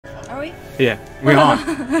we? Yeah, we're on.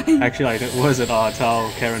 Actually, what was it? Tell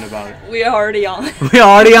Karen about it. We are already on. We're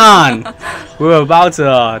already on. We were about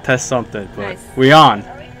to test something, but Nice. we're on.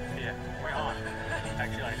 Yeah, we're on.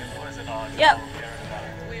 Actually, what was it? Yep.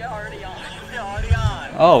 We are already on. We're already on.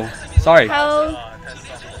 Oh, sorry. How? Test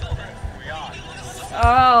something. We're on.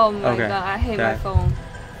 Oh my Okay. god, I hate my Okay. phone.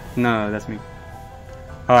 No, that's me.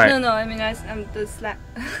 All right. No, I mean I'm the Slack.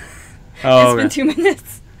 Oh, It's been okay. 2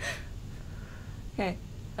 minutes. Okay,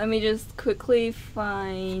 let me just quickly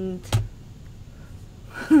find.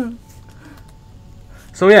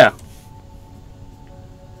 So yeah.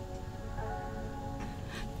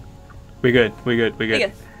 We good.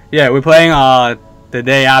 good. Yeah, we're playing the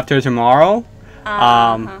day after tomorrow.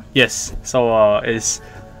 Uh-huh. Yes. So it's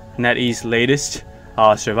NetEase's latest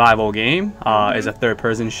survival game. It's a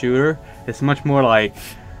third-person shooter. It's much more like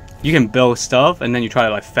you can build stuff and then you try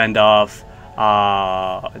to like fend off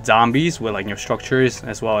zombies with like your structures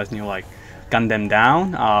as well as like gun them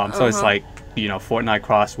down. So it's like Fortnite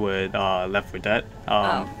crossed with Left 4 Dead.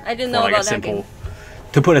 I didn't for know like about a that simple, game.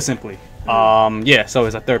 to put it simply. Yeah, so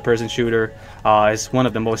it's a third-person shooter. It's one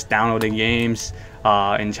of the most downloaded games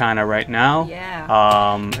in China right now.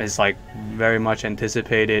 Yeah. It's like very much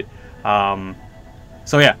anticipated.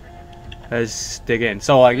 So yeah, let's dig in.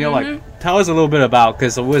 So like like tell us a little bit about,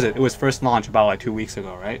 because what was it? It was first launched about like 2 weeks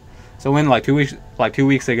ago, right? So when like 2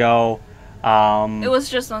 weeks ago. It was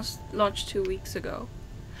just launched 2 weeks ago.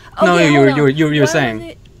 No, Okay, hold on. you were Why saying.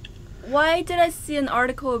 was why did I see an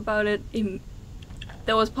article about it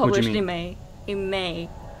that was published mean? in May?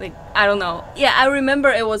 Like, I don't know. Yeah, I remember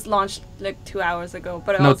it was launched like 2 hours ago,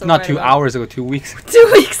 but I No, also not read 2 about- hours ago, 2 weeks ago. 2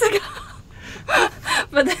 weeks ago.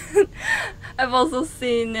 But then I've also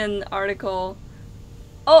seen an article.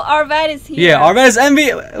 Oh, Arvad is here. Yeah, Arvet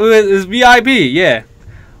is VIP. Yeah.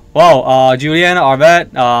 Wow, Juliana,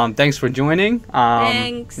 Arvet, thanks for joining.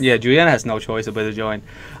 Thanks. Yeah, Juliana has no choice but to join.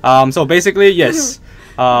 So basically, yes,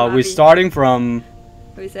 we're Lobby. starting from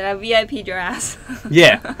We said I VIP'd your ass.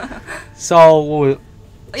 yeah. So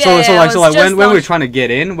Yeah, so it like was when just we were launched- trying to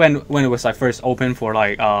get in, when it was like first open for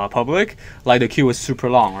like public, like the queue was super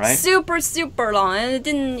long, right? Super long, and it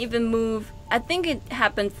didn't even move. I think it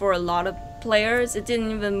happened for a lot of players. It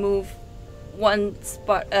didn't even move one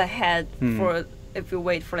spot ahead for if you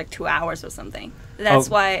wait for like 2 hours or something. That's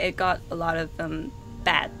Oh. why it got a lot of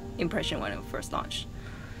bad impression when it first launched.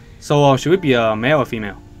 So should we be a male or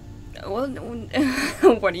female? Well,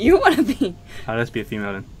 what do you want to be? Let's be a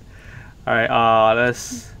female then. All right.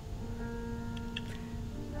 Let's.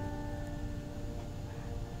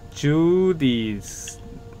 Judy's.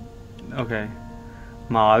 Okay.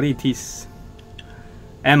 Malitis.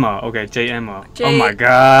 Emma. Okay, J Emma. Oh my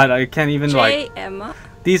God, I can't even like. Emma,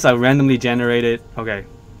 These are randomly generated. Okay,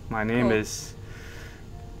 my name Cool. is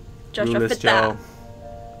Joshua Ruleless Fitta. Joe.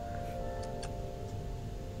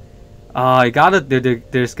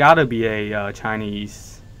 There's gotta be a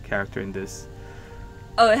Chinese character in this.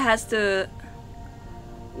 Oh, it has to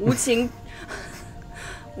无情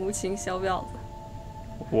无情小婊子.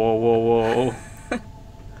 Whoa.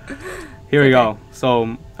 Here we go.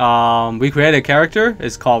 So we created a character.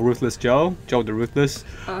 It's called Ruthless Joe. Joe the Ruthless.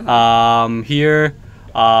 Here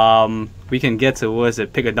we can get to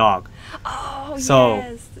pick a dog. Oh, So,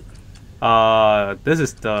 yes. This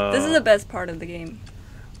is This is the best part of the game.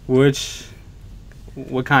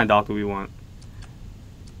 what kind of dog do we want?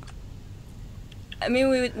 I mean,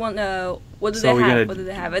 we would want what do So they we're have? gonna- What do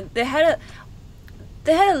they have?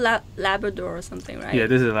 They had a Labrador or something, right? Yeah,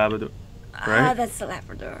 this is a Labrador. Ah, right? that's a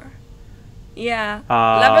Labrador. Yeah,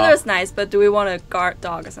 Uh, Labrador is nice, but do we want a guard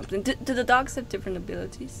dog or something? Do the dogs have different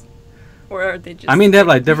abilities, or are they just? I mean, they have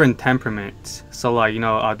like different temperaments. So like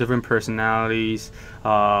different personalities.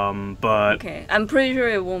 But Okay, I'm pretty sure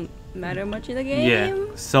it won't matter much in the game. yeah.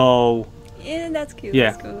 So Yeah, that's cute.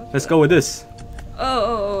 yeah, let's go with this.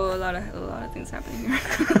 Oh, a lot of things happening here.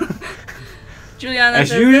 Juliana As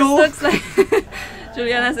says usual. this looks like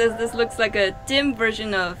Juliana says this looks like a dim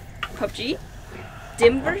version of PUBG.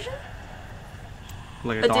 Dim version?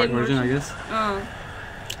 Like A a dark dim version, I version. guess. Oh.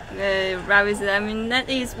 Ravi said, I mean, that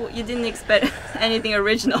is what you didn't expect anything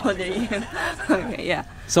original, did you? Okay, yeah.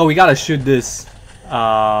 So we gotta shoot this.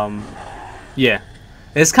 Yeah.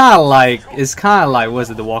 It's kind of like was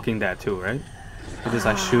it The Walking Dead too, right? You just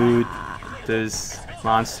like shoot this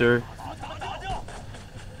monster.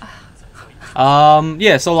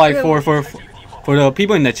 Yeah. So like for the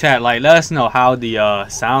people in the chat, like let us know how the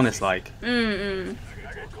sound is like.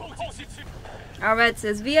 Alright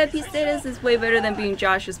says VIP status is way better than being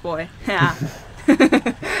Josh's boy. Yeah.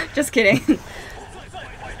 Just kidding.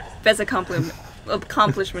 Best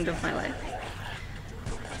accomplishment of my life.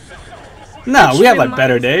 No, we have like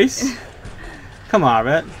better reminds- days. Come on,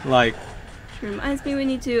 Red. Like, Reminds me we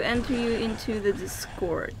need to enter you into the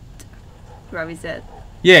Discord. Ravi said.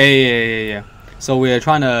 yeah. So we are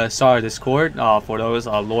trying to start a Discord for those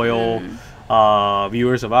loyal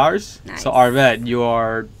viewers of ours. Nice. So Arvet,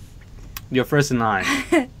 you're first in line.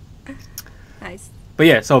 Nice. But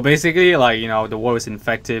yeah, so basically, like, you know, the world was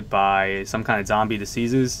infected by some kind of zombie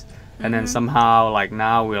diseases, and then somehow, like,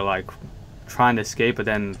 now we're like trying to escape, but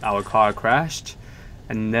then our car crashed,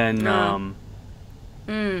 and then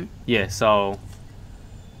yeah, so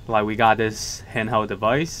like we got this handheld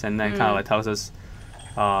device, and then kind of like tells us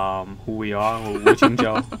who we are, we're Witching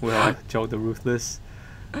Joe, we're like Joe the Ruthless,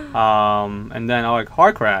 and then our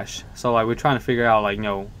car crash. So like we're trying to figure out, like, you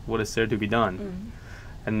know, what is there to be done,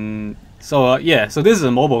 and so yeah, so this is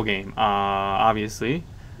a mobile game, obviously,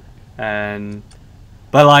 but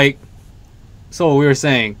like, so we were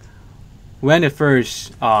saying, when it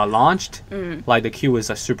first launched, like the queue was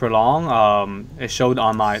super long. It showed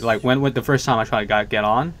on my, like, when the first time I tried to get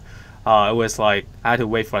on, it was like I had to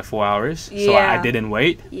wait for like 4 hours. So I Yeah. didn't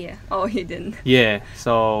wait. Yeah. Oh, he didn't. Yeah.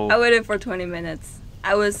 So I waited for 20 minutes.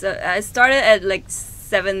 I started at like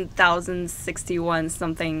 7,061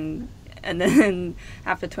 something, and then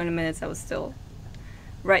after 20 minutes I was still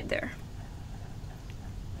right there.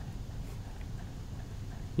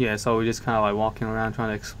 yeah, so we're just kind of like walking around trying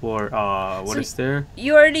to explore what So is there.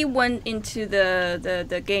 You already went into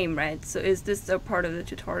the game, right? So is this a part of the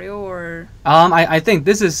tutorial or? I think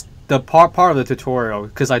this is the part of the tutorial,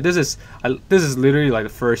 because like this is literally like the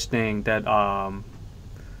first thing that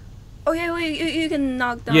Oh yeah, well, you can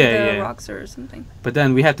knock down Yeah, the yeah. rocks or something. but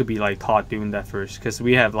then we have to be like taught doing that first, because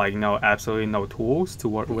we have like absolutely no tools to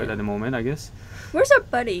work with at the moment, I guess. Where's our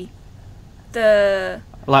buddy? The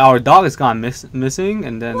Like our dog has gone missing,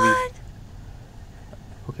 and then what?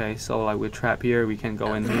 okay, so like we're trapped here, we can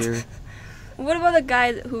go in here. What about the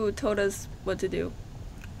guy who told us what to do?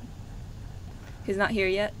 He's not here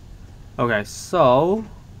yet. Okay, so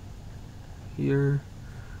here,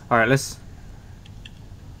 all right, let's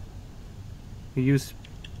we use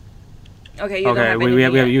Okay, you don't okay have we anything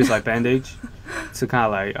have yet. to use like bandage to kind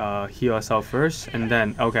of like heal ourselves first, and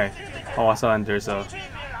then okay, all of a sudden there's a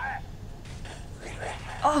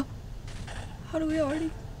Oh, how do we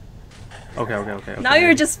already? okay. Now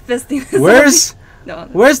you're just fisting. the Where's zombie. No.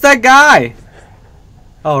 where's that guy?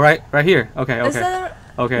 Oh, right here. Okay. Is that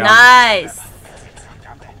Okay. nice.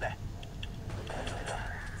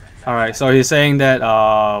 All right. So he's saying that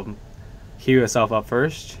heal yourself up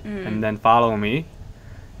first, and then follow me.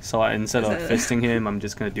 So instead of fisting him, I'm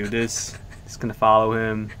just gonna do this. Just gonna follow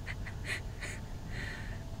him.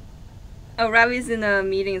 Oh, Ravi's in a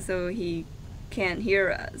meeting, so he can't hear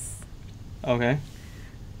us. Okay.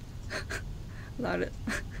 Loud it.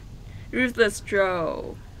 Ruthless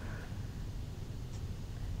Joe.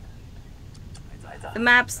 The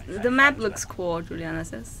map looks cool, Juliana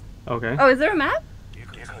says. Okay. Oh, is there a map?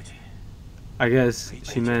 I guess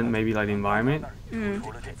she meant maybe like the environment.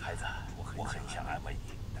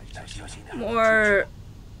 More.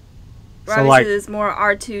 So, Ravi like- says more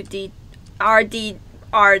R2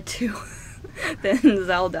 than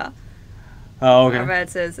Zelda. Oh, okay. Arvad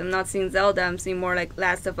says, I'm not seeing Zelda, I'm seeing more like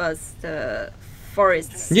Last of Us, the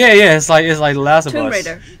forests. Yeah. It's like The Last of Tomb Us.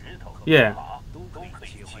 Raider. Yeah.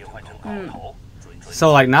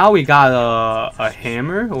 So like now we got a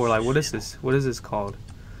hammer, or like what is this? What is this called?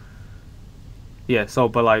 Yeah. So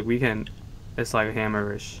but like we can, it's like a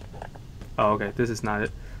hammerish. Oh, okay. This is not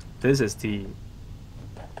it. This is the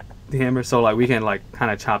hammer. So like we can like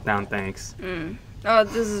kind of chop down things. Oh,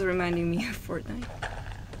 this is reminding me of Fortnite.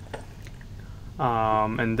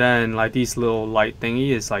 And then like these little light thingy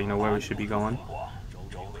is like where we should be going.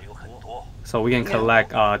 So we can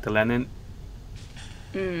collect the linen.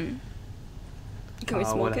 Can we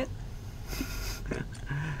smoke what it?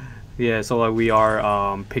 Yeah, so like we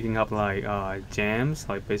are picking up like jams,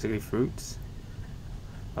 like basically fruits,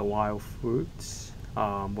 like wild fruits.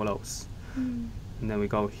 What else? And then we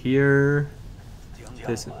go here.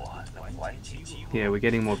 This, yeah, we're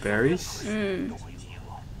getting more berries.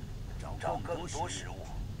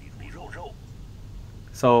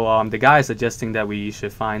 So the guy is suggesting that we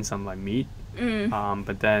should find some like meat.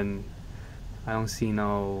 But then I don't see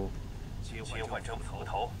no.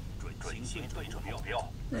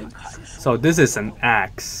 So this is an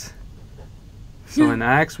axe. So an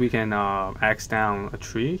axe, we can axe down a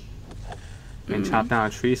tree and chop down a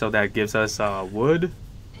tree, so that gives us wood.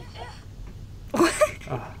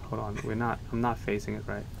 Hold on, I'm not facing it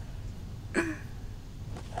right.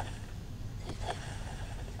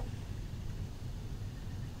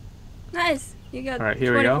 Nice. You got Alright,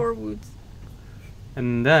 here we go. 24 woods.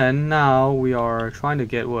 And then now we are trying to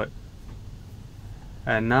get what?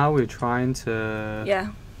 And now we're trying to Yeah.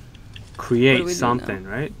 What do create we do something,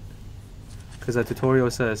 right? Because the tutorial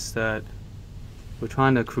says that we're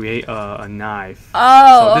trying to create a knife.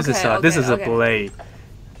 Oh, So this is a blade.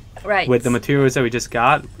 Right. With the materials that we just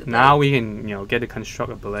got, The now blade. we can get to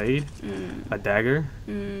construct a blade, a dagger.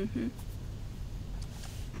 Mm-hmm.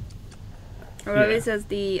 Already says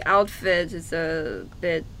the outfit is a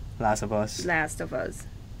bit Last of Us. Last of Us.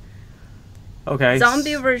 Okay.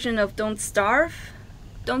 Zombie version of Don't Starve.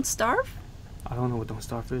 Don't Starve. I don't know what Don't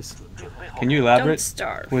Starve is. Can you Don't elaborate?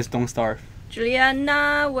 Starve. What's Don't Starve?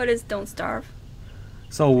 Juliana, what is Don't Starve?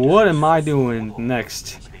 So what am I doing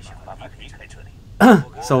next?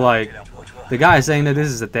 So like, the guy is saying that this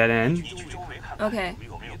is a dead end. Okay.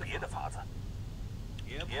 有没有别的法子？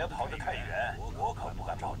别跑得太远，我可不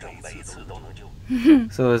敢保证每次都能救。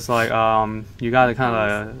 So it's like you gotta kind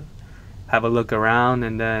of have a look around,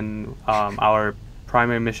 and then our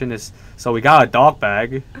primary mission is so we got a dog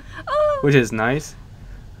bag, Oh, which is nice.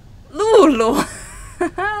 Lulu.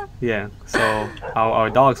 Yeah. So our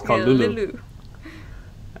dog's called Yeah, Lulu,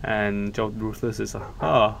 and Joe Ruthless is like,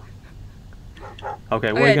 oh.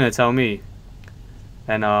 Okay, what are you Okay. gonna tell me?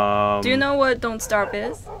 And Do you know what Don't Starve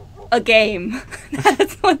is? A game.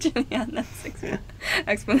 That's what Juliana's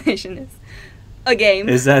explanation is. A game.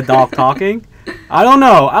 Is that dog talking? I don't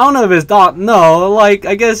know. I don't know if it's dog. No, like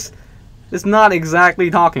I guess it's not exactly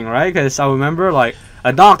talking, right? Because I remember like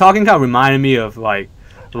a dog talking kind of reminded me of like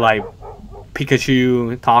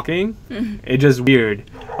Pikachu talking. It's just weird.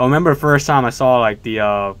 I remember first time I saw like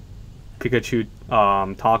the Pikachu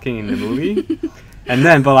talking in the movie, and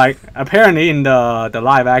then but like apparently in the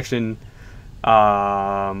live action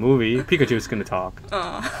movie, Pikachu's gonna talk.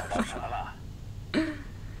 Aw.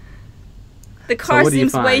 The car what do you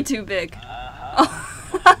seems way find? too big.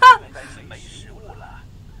 没食物了。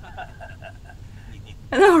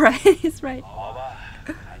 I know, right? He's right. 好吧，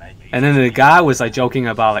看来你 And then the guy was like joking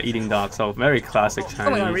about like eating dogs, so very classic Chinese.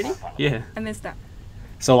 Oh my God, really? Yeah. I missed that.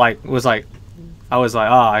 So like it was like I was like,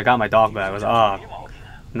 oh, I got my dog back. I was like, oh,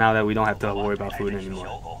 now that we don't have to worry about food 小 anymore.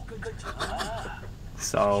 狗跟着你了。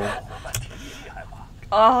 So 厉害吧？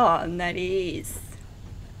 Oh, nice.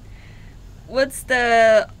 What's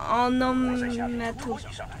the onomatopoeia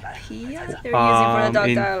they're using for the dog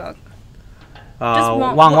in- dialogue? Just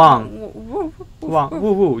wang wong, wang wong, wang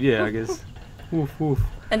woo woo. Yeah, I guess. Woof woof.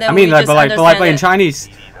 And then I mean, we like, just but in understand it. Chinese,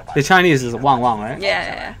 the Chinese is wang wang, right?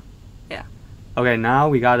 Yeah, yeah. Okay, now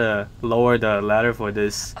we gotta lower the ladder for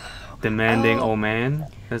this demanding Oh. old man.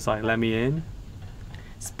 It's like, let me in.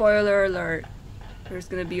 Spoiler alert. There's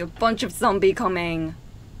gonna be a bunch of zombie coming.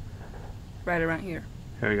 Right around here.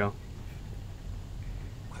 Here we go.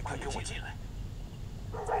 快跟我进来。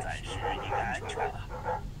暂时应该安全了。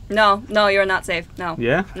 No, no, you're not safe. No.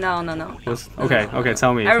 Yeah. No, no, no. Okay. Okay.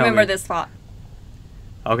 Tell me. I tell remember me. this spot.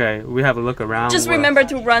 Okay, we have a look around. Just What- remember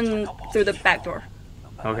to run through the back door.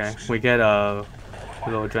 Okay, we get a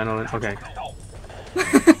little adrenaline. Okay.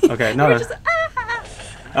 Okay. No. We're no. just,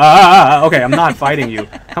 Okay, I'm not fighting you.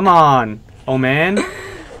 Come on, oh man.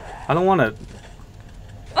 I don't want to.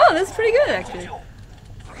 Oh, that's pretty good actually.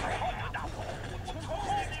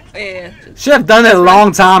 Oh, yeah. Should have done it a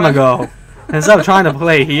long time ago. Instead of trying to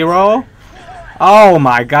play hero. Oh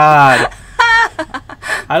my god.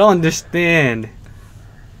 I don't understand.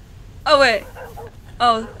 Oh wait.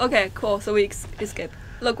 Oh, okay, cool. So we escape.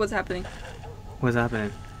 Look what's happening. What's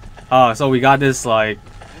happening? Oh, so we got this like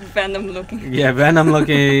Venom looking. yeah Venom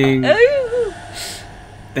looking Ooh.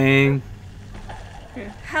 thing.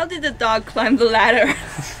 How did the dog climb the ladder?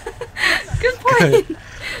 Good point.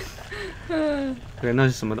 Okay, no,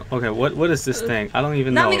 okay, what is this thing? I don't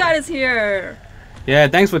even know. Namigod is here. Yeah,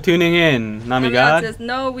 thanks for tuning in, Namigod Namigod. says,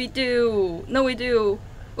 no, we do. No, we do.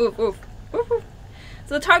 Oof, oof. Oof, oof.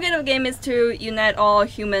 So the target of the game is to unite all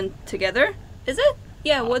human together. Is it?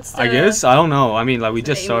 Yeah, what's the I guess I don't know. I mean, like we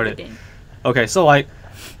just aim of the started. game? Okay, so like,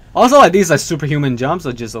 also like these like superhuman jumps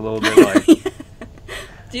are just a little bit like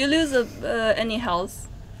Do you lose any health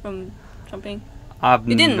from jumping? I have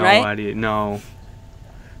You didn't, no right? idea. No.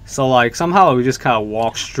 So like somehow we just kind of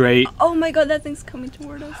walk straight. Oh my god, that thing's coming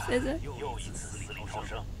toward us, is it? 又一次死里逃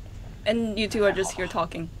生。 And you two are just here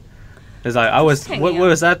talking. It's like I was hanging what out.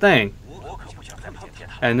 was that thing? 我可不想再碰见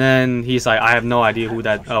他。 And then he's like, I have no idea who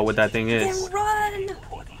that what that thing is. Then run!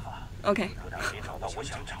 破地方， Okay. 可能没找到我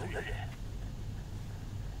想找的人。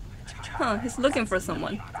 Huh, he's looking for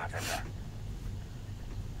someone. 打在这儿。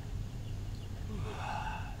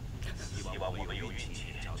希望我们有运气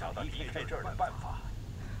找到离开这儿的办法。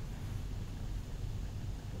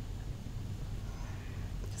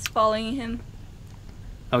 Just following him.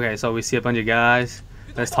 Okay, so we see a bunch of guys.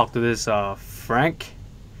 Let's talk to this Frank.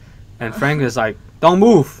 And Frank is like, don't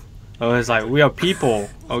move. So it's like, we are people.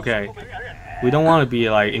 Okay. We don't want to be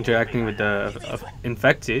like interacting with the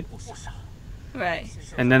infected. Right.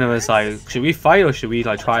 And then it was like, should we fight or should we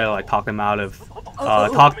like try to like talk them out of,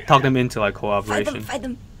 talk them into like cooperation? Fight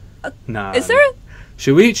them. Nah. Is there?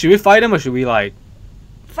 Should we fight them or should we like?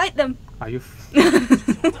 Fight them. Are you?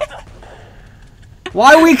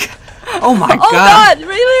 Why we? Oh my Oh god. God!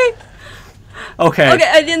 Really? Okay. Okay,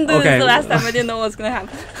 I didn't do Okay. this the last time. I didn't know what was gonna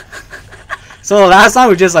happen. So the last time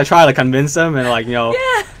we just like try to convince them and like Yeah.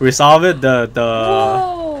 resolve it the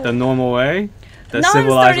Whoa. normal way, the Now I'm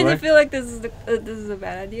civilized starting way. to feel like this is a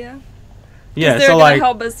bad idea. Yeah. They're So gonna like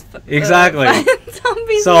help us exactly. fight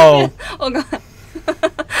zombies. So- again. Oh God.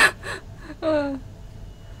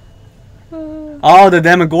 oh, the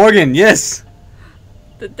Demogorgon. Yes.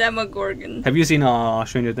 The Demogorgon. Have you seen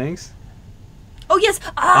Stranger Things? Oh yes.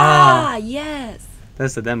 Yes.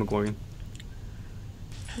 That's the Demogorgon.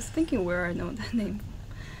 I was thinking where I know that name.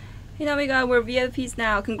 Hey Namiga, we're VIPs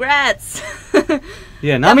now. Congrats.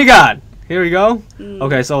 Yeah, Namigod. Here we go. Mm.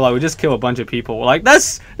 Okay, so like we just kill a bunch of people. Like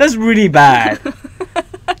that's really bad.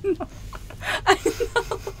 I know.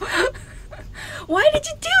 Why did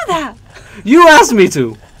you do that? You asked me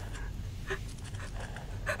to.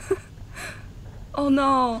 Oh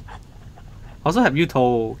no. Also, have you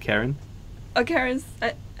told Karen? Karen's.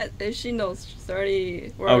 She knows. She's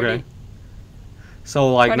already. We're Okay. already.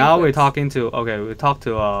 So like Running now we're clips. talking to we talked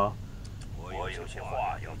to 我有些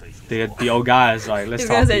话要对你 the old guys like let's He's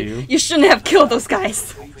talk gonna to say, you. you shouldn't have killed those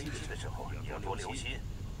guys. 飞机的时候要多留心，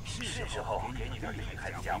是时候给你点厉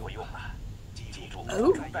害的家伙用了。记住，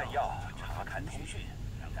补充弹药，查看通讯，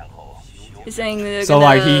然后修 He's saying they're So gonna,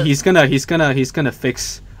 like he's gonna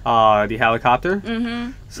fix the helicopter.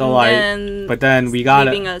 Mm-hmm. So like, but then we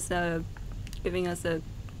gotta. giving us a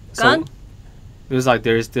So gun. it was like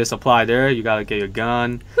there's supply there. You gotta get your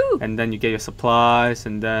gun, Whew. and then you get your supplies,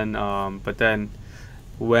 and then but then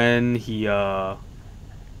when he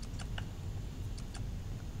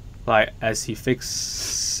like as he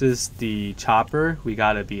fixes the chopper, we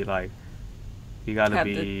gotta be like Have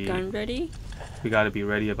the gun ready. we gotta be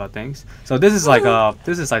ready about things. So this is like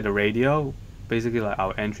the radio, basically like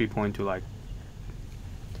our entry point to like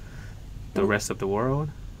the rest of the world.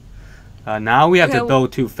 Now we have Okay, to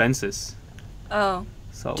build 2 fences. Oh,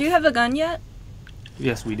 So do you have a gun yet?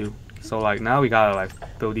 yes, we do. So like now we gotta like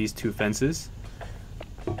build these 2 fences.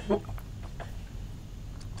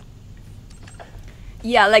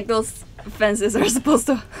 Yeah, like those fences are supposed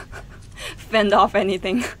to fend off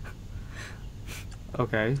anything.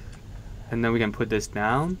 Okay, and then we can put this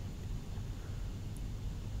down.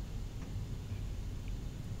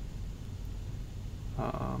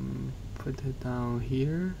 Put it down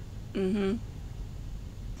here. Mm-hmm.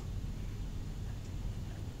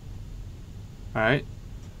 All right.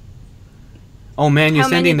 Oh man, you're How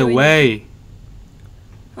standing in many the do we way.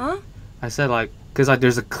 Huh? I said like, cause like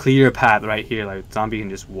there's a clear path right here, like zombie can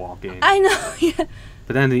just walk in. I know. Yeah.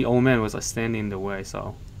 But then the old man was like standing in the way,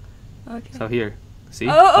 so Okay. here, see?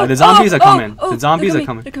 Oh, the zombies are coming. oh, the zombies they're are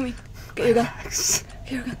coming. They're coming. Get your gun.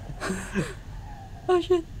 Get your gun. Oh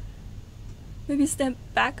shit. Maybe stand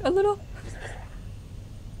back a little.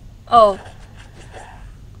 Oh.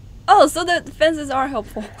 Oh, so the fences are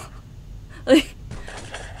helpful. Like.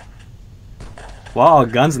 Well, our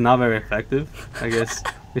guns are not very effective. I guess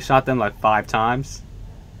we shot them like 5 times.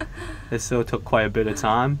 It still took quite a bit of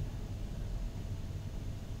time.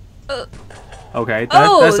 Okay,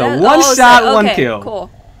 that's a one shot, one kill. Cool.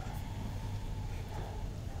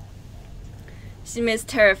 Shime's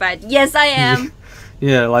terrified. Yes, I am.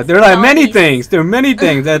 Yeah, like there are like many Zombies. things. There are many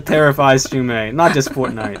things that terrifies Shumei, not just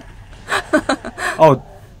Fortnite. Oh,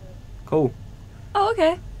 cool. Oh,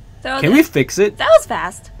 okay. So Can we fix it? That was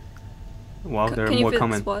fast. Well, there Can are you more fix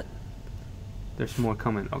coming. what? There's more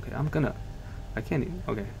coming. Okay, I can't even.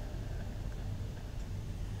 Okay.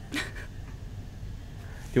 Do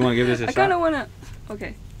you want to give this a I shot? kind of wanna.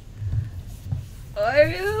 Okay. Are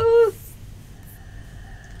you?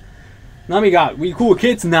 Namiga, we cool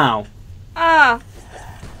kids now. Ah.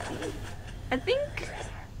 I think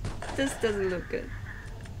this doesn't look good.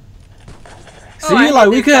 See, I like hate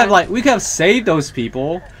we this could have guy. like we could have saved those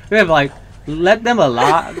people. We have like let them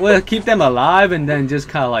alive, well, keep them alive, and then just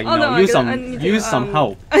kind of like Oh, no, use I need to, use some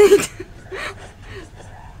help.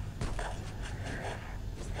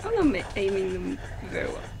 I'm not aiming them very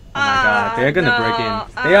well. Oh my god, they're gonna break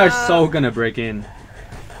in. They are so gonna break in.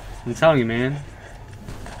 I'm telling you, man.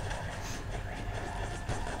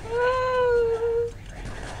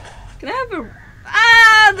 Can I have a?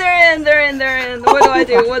 Ah, they're in. What do I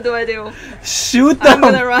do? What do I do? Shoot I'm them.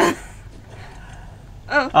 gonna run.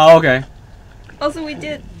 Oh, okay. Also, we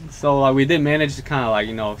did. So like we did manage to kind of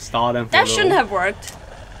like stall them. For That a shouldn't little. have worked.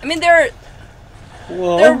 I mean, they're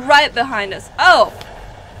Whoa. right behind us. Oh,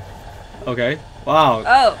 Okay. Wow.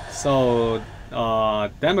 oh, So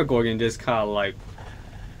Demogorgon just kind of like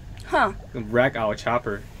huh. wreck our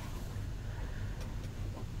chopper.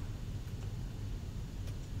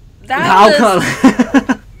 That How was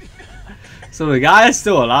come? So the guy is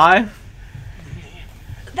still alive.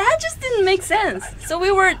 that just didn't make sense. So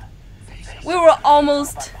we were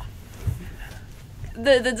almost.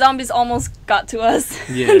 The zombies almost got to us.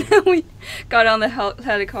 Yeah. And then we got on the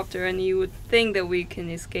helicopter, and you would think that we can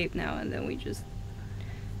escape now, and then we just.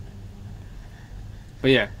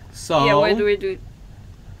 But yeah. So. Yeah, what do we do?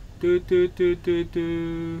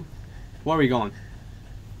 Do. Where are we going?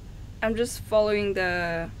 I'm just following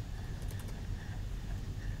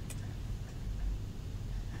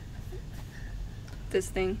this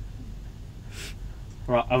thing.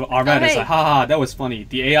 Our vet is hey. like, haha, that was funny.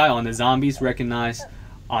 The AI on the zombies recognized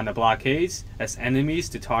on the blockades as enemies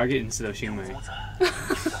to target instead of human.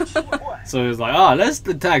 So it was like, let's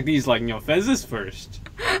attack these fences first.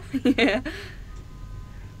 Yeah.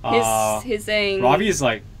 He's saying. Robbie is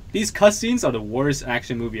like, these cutscenes are the worst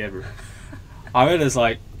action movie ever. Our vet is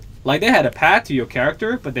like they had a path to your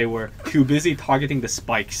character, but they were too busy targeting the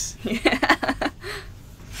spikes. Yeah.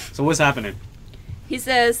 So what's happening? He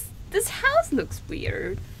says, this house looks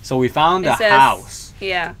weird. So we found the It says- house.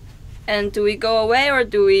 Yeah. And do we go away, or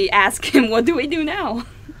do we ask him, what do we do now?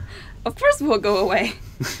 Of course we'll go away.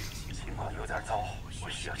 情况有点糟，我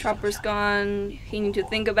需要 Chopper's gone. He need to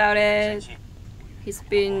think about it. He's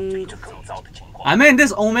been... 这更糟的情况。 I mean,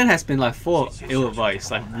 this old man has been full of ill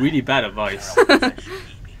advice, really bad advice.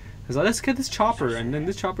 He's like, let's get this chopper, and then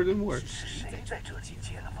this chopper didn't work. 谁在这里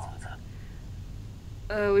建了房子？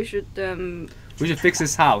 we should We should fix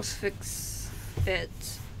this house. fix it.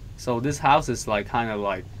 So this house is kind of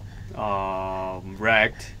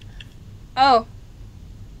wrecked. Oh,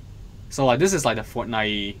 So this is the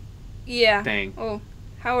Fortnite yeah. thing. Oh,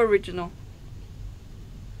 how original.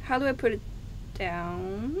 How do I put it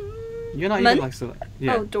down? You're not Men? even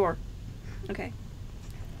yeah. Oh, door. Okay.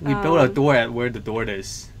 We built a door at where the door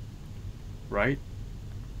is, right?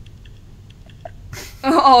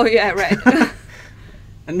 Oh, yeah, right.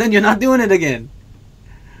 And then you're not doing it again.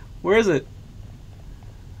 Where is it?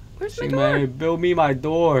 Where's my She door? may build me my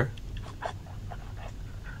door.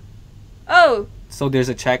 Oh, So there's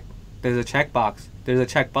a check box. There's a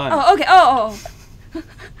check button. oh, okay. Oh.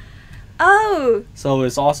 Oh. So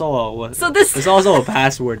it's also a So this- It's also a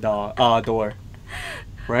password door,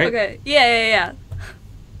 right? Okay. Yeah.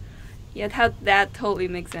 Yeah, that totally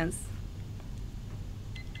makes sense.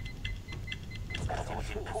 走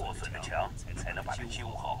进破损的墙，才能把它修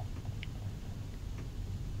好。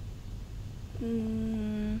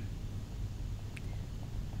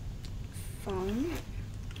 Fun.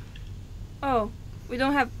 Oh, we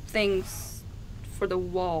don't have things for the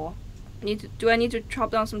wall. Do I need to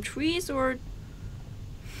chop down some trees, or?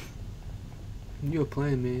 You're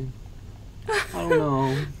playing, man. I don't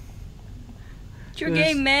know. It's your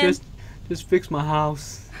game, man. Just fix my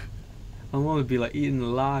house. I want to be eaten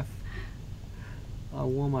alive. I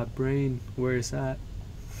want my brain where it's at.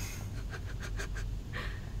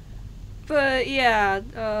 But yeah,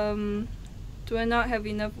 do I not have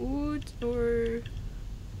enough wood, or?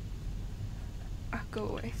 Go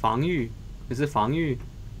away. 防御 Is it 防御?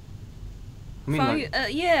 I mean,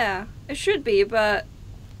 Yeah, it should be, but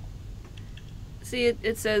see,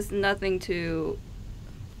 it says nothing to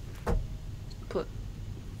put.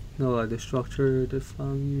 no, the structure, the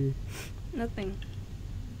防御. Nothing.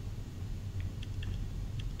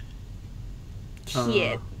 Uh,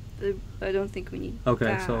 Shit. I don't think we need.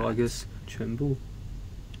 Okay, so I that. guess 全部.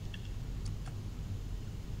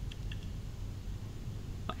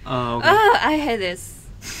 Okay. I hate this.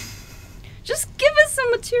 Just give us some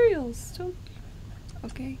materials. Don't.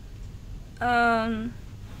 Okay.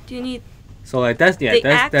 Do you need? So that's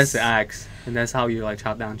the axe, and that's how you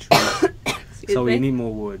chop down trees. Excuse So me? we need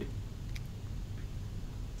more wood.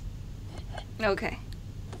 Okay.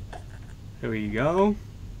 Here we go.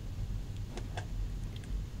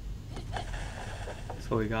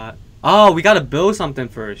 So we gotta build something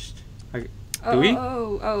first. Do we?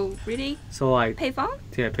 Oh, really? So Payphone?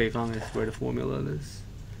 yeah, payphone is where the formula is.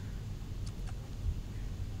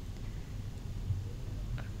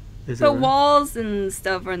 Is it But right? walls and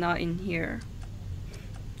stuff are not in here.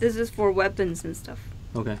 This is for weapons and stuff.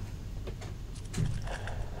 Okay.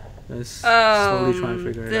 Let's slowly try and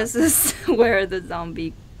figure it out. This is where the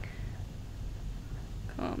zombie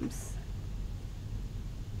comes.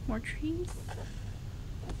 More trees.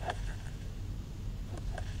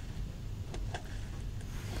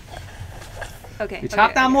 Okay. We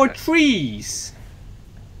chop down okay, more okay. trees.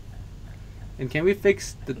 And can we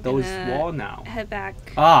fix those Gonna wall now? Head back.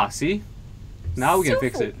 Ah, see? Now we can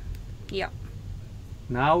fix So- it. Yeah.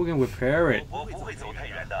 Now we can repair it. 我不会走太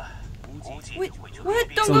远的，估计 Wait, 会就 what?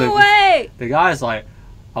 Don't So go the- away! The guy's like,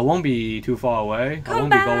 I won't be too far away. I Come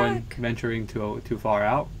won't be going back. venturing too far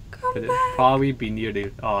out. Come But it back. probably be near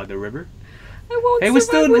the river. I won't Hey, we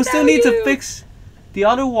survive still without need to you. fix the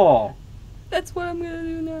other wall. That's what I'm gonna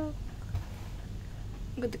do now.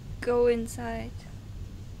 I'm gonna go inside.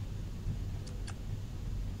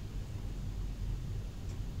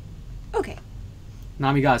 Okay.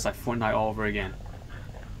 Nami got it's like Fortnite all over again.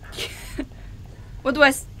 What do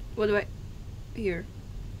I hear?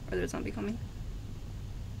 Are there a zombie coming?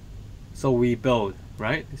 So we build,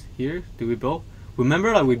 right? It's here? Do we build?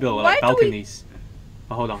 Remember, like we built Why like do we- balconies.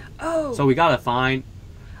 Oh, hold on. Oh. So we gotta find.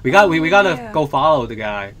 We gotta yeah. go follow the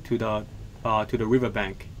guy to the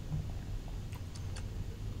riverbank.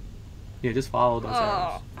 Yeah, just follow those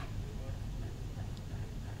arrows. Oh.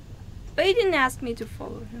 But he didn't ask me to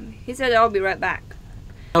follow him. He said I'll be right back.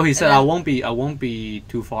 Oh, he said then- I won't be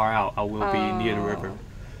too far out. I will be near the river. Oh.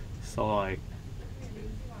 So like.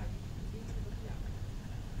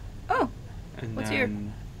 Oh. And What's then,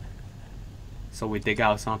 here? So we dig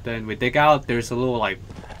out something. We dig out. There's a little like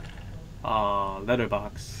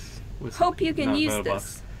letterbox. What's Hope you can not use letterbox.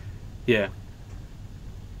 this. Yeah.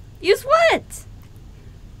 Use what?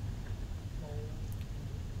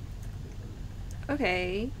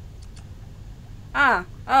 Okay. Ah.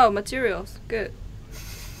 Oh, materials. Good.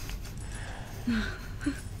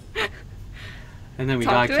 And then we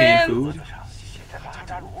Talk got to canned him. food.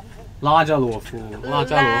 拉扎罗夫，拉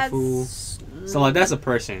扎罗夫. So like that's a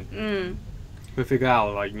person. Mm. We figure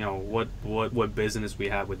out like what business we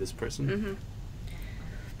have with this person.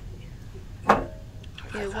 Mhm.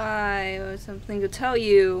 Okay, why? Or something to tell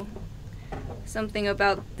you. Something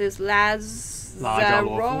about this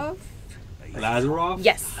Lazarov. Lazarov?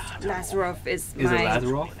 Yes, Lazarov is Is it my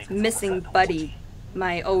Lazarov? missing buddy,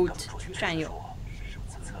 my old 战友.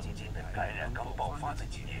曾经的感染刚爆发的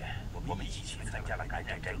几年，我们一起参加了感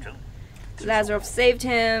染战争。 Lazarov saved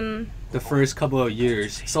him. The first couple of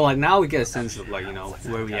years. So like now we get a sense of like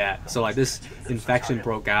where we at. So like this infection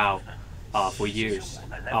broke out for years.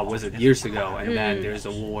 Was it years ago? And then there's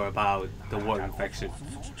a war about the war infection.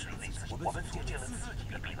 我们组建了自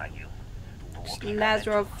己的避难营。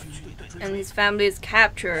 Lazarov and his family is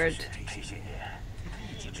captured. 这些年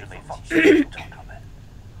一直没放弃收场他们。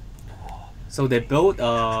 So they built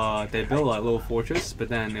like a little fortress, but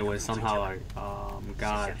then it was somehow like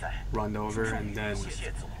got run over, and then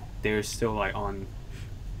they're still like on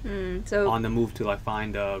So the move to like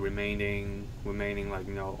find the remaining like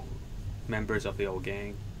members of the old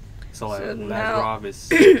gang. So like So now- Lazarov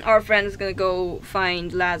is our friend is gonna go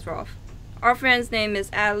find Lazarov. Our friend's name is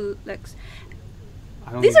Alex.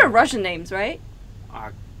 I don't These even- are Russian names, right?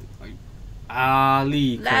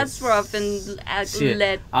 Ali Lazarov and Shit.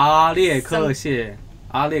 Let. Ali Kershie.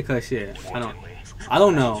 I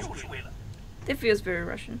don't know. It feels very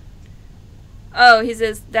Russian. Oh, he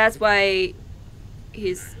says that's why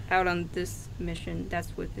he's out on this mission.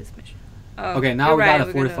 That's with this mission. Oh, Okay, now you're we right,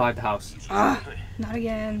 gotta we're gonna- fortify the house. Ah, not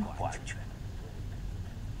again. 不安全。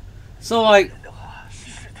 So like 的话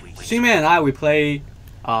是推进。 Xingman and I, we played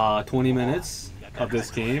 20 minutes of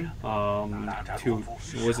this game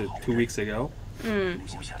 2 weeks ago,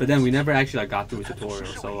 but then we never actually like got through a tutorial.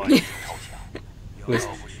 So like, it was,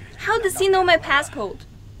 How does he know my passcode?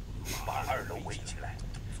 把2楼围起来，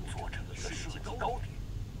做成一个射击高点。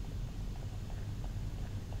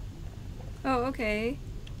 Oh, okay.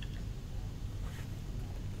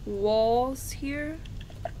 Walls here.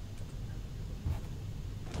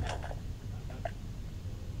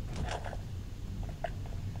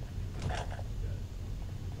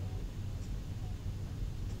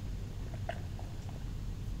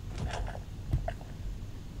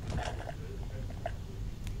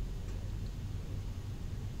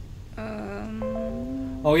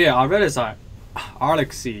 oh yeah, I read it's like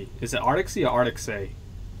Arlexy. Is it Arlexy or Arlexay?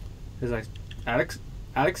 It's like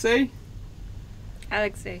Alexei?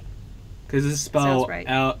 Alexei. Because it's spelled Sounds right.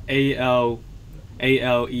 Aleksei.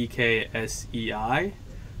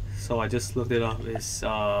 So I just looked it up. It's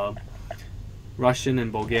Russian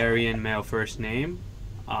and Bulgarian male first name.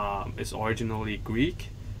 It's originally Greek.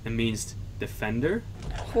 It means defender.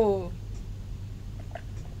 Oh.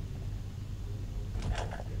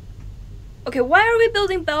 Okay, why are we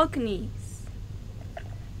building balconies?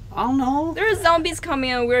 I don't know. There are zombies coming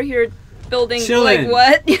and we're here building. Chilling.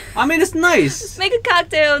 Like what? I mean, it's nice. Make a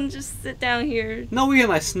cocktail and just sit down here. No, we can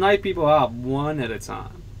like snipe people out one at a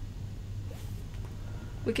time.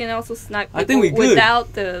 We can also snipe I think we people could.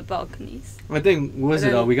 without the balconies. I think what is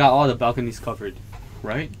And it? then- We got all the balconies covered,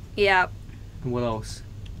 right? Yeah. And what else?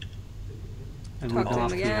 And Talk to him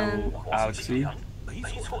got, again. Alexei. 没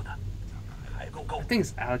错的，还不够 I。think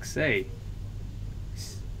it's Alexei.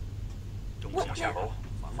 中心下楼，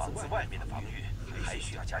房子外面的防御还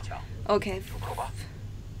需要加强。 Okay. 入口吧。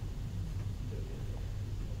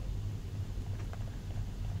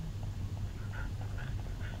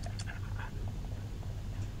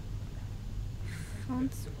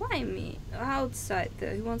 Why me? Outside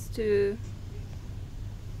there. He wants to.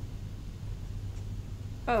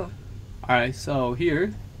 Oh. Alright, so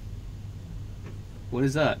here. What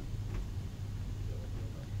is that?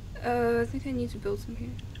 I think I need to build some here.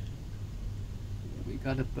 We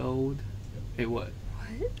gotta build. Hey, what?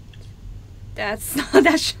 What? That's not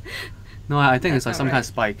that. No, I think it's That's like not some kind right. of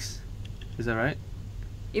spikes. Is that right?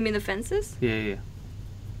 You mean the fences? Yeah, yeah, yeah.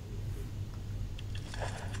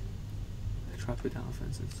 Try to put down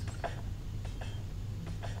fences.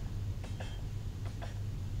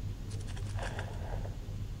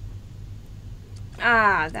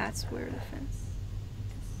 Ah, that's where the fence.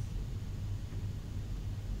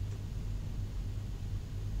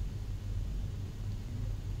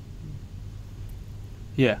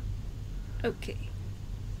 Yeah. Okay.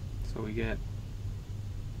 So we get.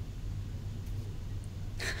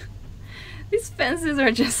 These fences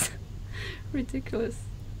are just ridiculous.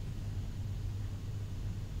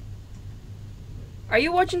 Are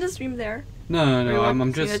you watching the stream there? No, Or you I'm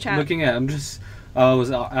want to see the just chat? looking at. I'm just. I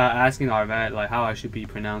was asking Arvet like how I should be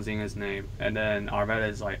pronouncing his name, and then Arvet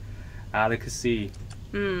is like, Alexei.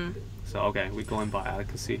 Hmm. So okay, we going by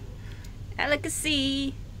Alexei.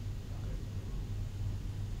 Alexei.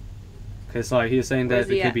 Cause like he's saying Where's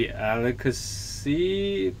that it he could at? be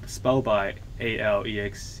Alexei spelled by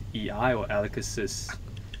Alexei or Alexis.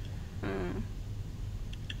 Hmm.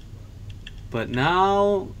 But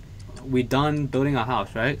now we done building our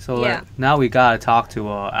house, right? So Yeah. now we gotta talk to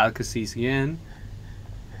Alexei again.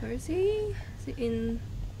 Where is he? Is he in?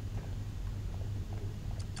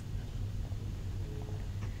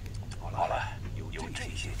 好了，有这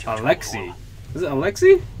些就差不多了 Alexei. Is it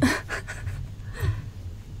Alexei?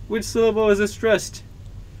 Which syllable is it stressed?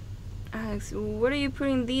 Alex, what are you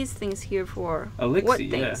putting these things here for? Alexei, What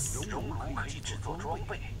yeah. things? 熔炉可以制作装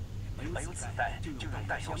备，没有子弹就用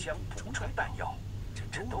弹药箱补充弹药，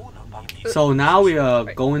这都能帮你。 So now we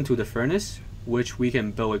go into the furnace, which we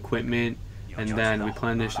can build equipment and then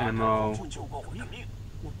replenish ammo. 救过我的命，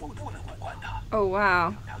我不能不管他， Oh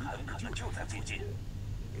wow. 他很可能就在附近。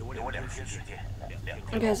给我2天时间，2天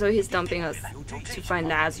Okay, so he's dumping us to find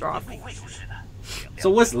Lazarov, 不会有事的， So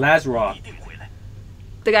what's Lazarov? 一定回来。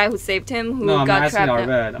 the guy who saved him, who No, I'm got asking trapped.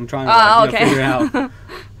 Arvet. I'm trying to Oh, like, figure it okay. out.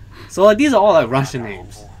 So like, these are all like Russian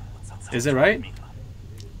names. Is it right?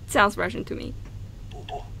 Sounds Russian to me.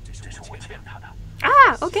 不，这是我欠他的。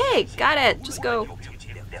 Ah, okay, got it. Just go. 2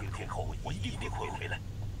天后我一定会回来。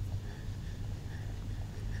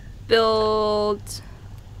 Build.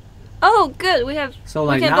 Oh, good. We have. So we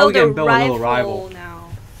like can now we build can build a little rival. now.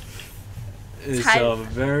 It's Type- a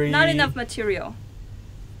very Not enough material.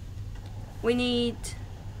 We need.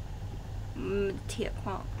 How do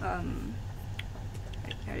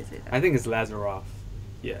you say that? I think it's Lazarov.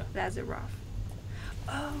 Yeah, Lazarov.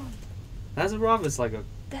 Oh, Lazarov is like a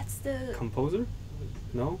that's the. composer.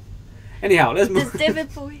 No. Anyhow, let's Does move.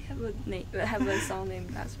 David Bowie have a name? Have a song named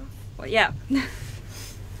Lazarov? Well, yeah.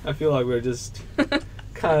 I feel like we're just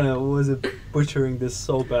kind of butchering this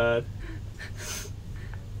so bad.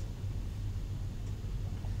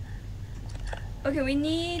 Okay, we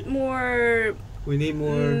need more. We need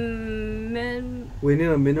more. Mm, We need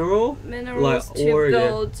a mineral. minerals Like to ore, yeah.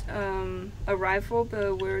 build a rifle,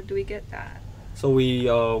 but where do we get that? So we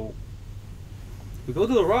go to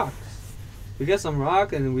the rocks. We get some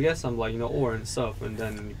rock and we get some like ore and stuff, and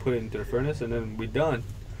then we put it into the furnace, and then we done.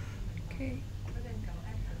 Okay.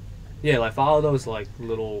 Yeah, like follow those like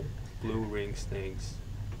little blue rings things,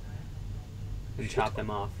 and chop them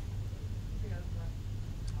off.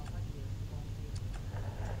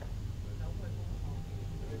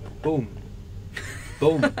 Boom,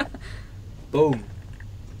 boom, boom,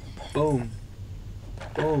 boom,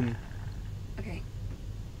 boom. Okay.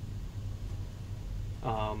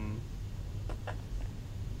 Um.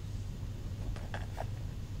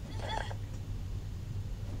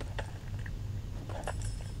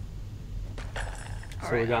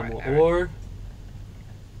 So we got more ore.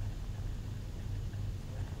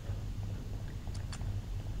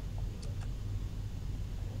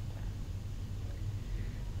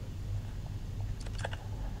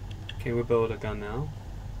 Can we build a gun now?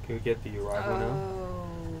 Can we get the arrival now? Oh.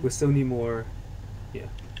 We still need more. Yeah.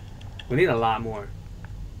 We need a lot more.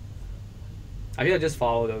 I think I just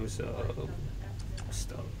follow those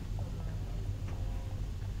stuff.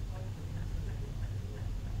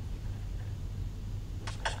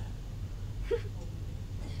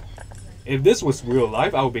 If this was real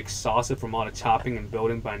life, I would be exhausted from all the chopping and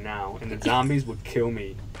building by now, and the zombies would kill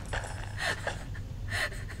me.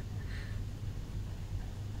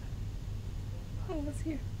 Oh, what's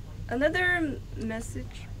here? Another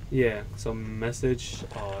message. Yeah, so message,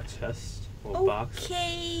 chest, or box.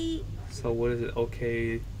 Okay. So what is it?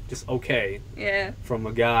 Okay, just okay. Yeah. From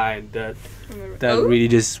a guy that Oh? really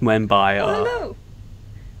just went by. Oh, hello.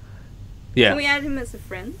 Yeah. Can we add him as a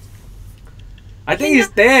friend? I think he's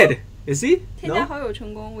dead. Is he? 添加 No. 好友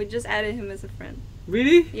成功. We just added him as a friend.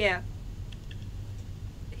 Really? Yeah.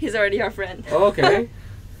 He's already our friend. Oh, okay.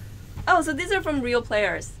 Oh, so these are from real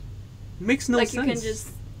players. Makes no like sense. you can just.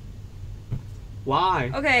 Why?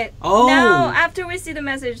 Okay. Oh. Now, after we see the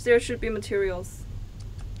message, there should be materials.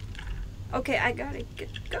 Okay, I gotta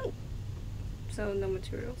go. So no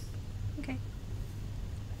materials. Okay.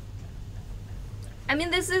 I mean,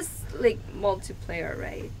 this is like multiplayer,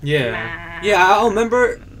 right? Yeah. Map. Yeah, I'll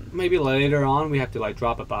remember. Maybe later on we have to like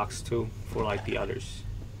drop a box too for like the others.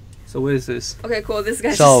 So what is this? Okay, cool. This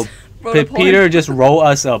guy So just wrote a poem. Peter just wrote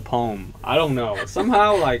us a poem. I don't know.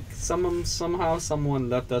 Somehow like somehow someone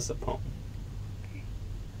left us a poem.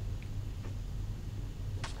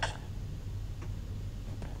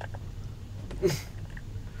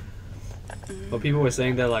 But people were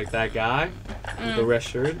saying that like that guy with the red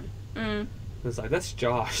shirt was like, that's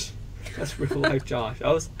Josh. That's real life Josh.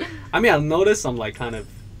 I noticed some like kind of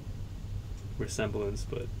resemblance,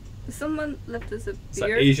 but Someone left us a it's like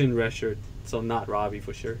beard. Asian red shirt, so not Robbie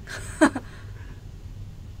for sure.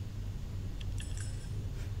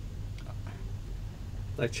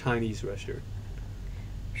 Like Chinese red shirt.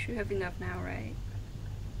 Should have enough now, right?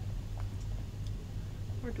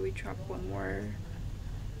 Or do we drop one more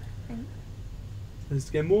thing? Let's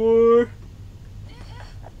get more.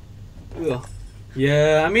 Ugh.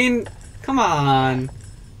 Yeah, I mean, come on.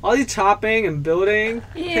 All the chopping and building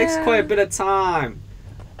takes Yeah. quite a bit of time.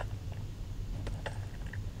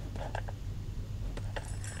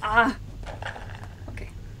 Ah. Okay.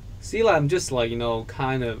 See, like, I'm just like,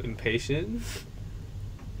 kind of impatient.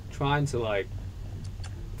 Trying to like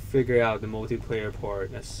figure out the multiplayer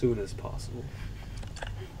part as soon as possible.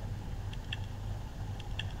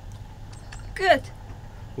 Good.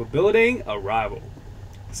 We're building a rival.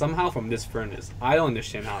 Somehow from this furnace. I don't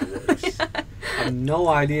understand how it works. I have no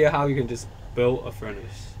idea how you can just build a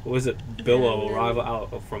furnace. What is it? Build a rival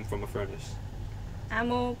out from a furnace.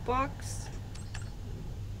 Ammo box.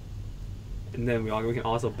 And then we can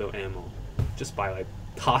also build ammo. Just by like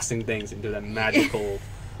tossing things into that magical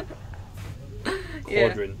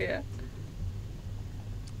cauldron. Yeah.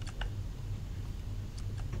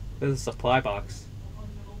 There's a supply box.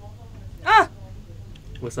 Ah!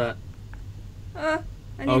 What's that? I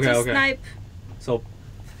need to Okay. snipe. So,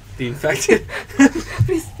 the infected.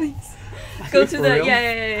 Please. Are Go you to for the real?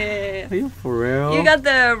 yeah. Are you for real? You got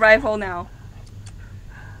the rifle now.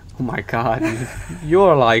 Oh my god,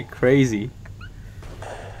 you're like crazy.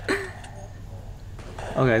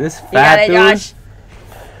 Okay, this You got fat it, dude. Josh.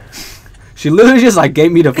 She literally just like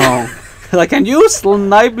gave me the phone. Like, can you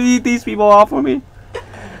snipe these people off for me?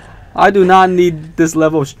 I do not need this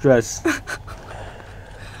level of stress.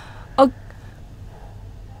 Oh.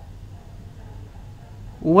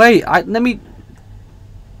 Wait, let me.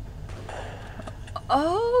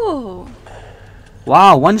 Oh.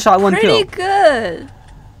 Wow, one shot, one Pretty kill. good.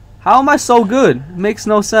 How am I so good? Makes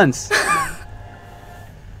no sense.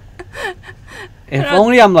 If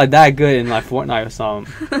only I'm like that good in like Fortnite or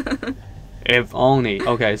something. If only.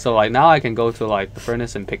 Okay, so like now I can go to like the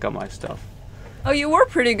furnace and pick up my stuff. Oh, you were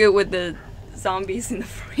pretty good with the zombies in the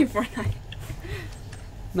free Fortnite.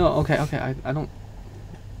 No, okay, I don't.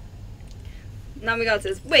 Namigal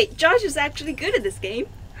says, wait, Josh is actually good at this game.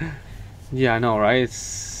 Yeah, I know, right?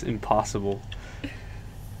 It's impossible.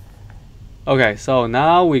 Okay, so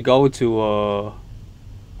now we go to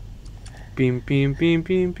beam.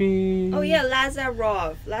 Oh yeah,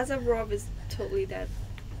 Lazarov. Lazarov is totally that.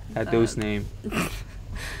 That dude's name.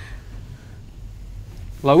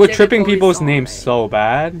 Like, we're tripping Typical people's song, names right? so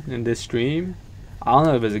bad in this stream. I don't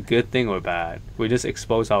know if it's a good thing or bad. We just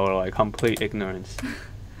expose our like complete ignorance.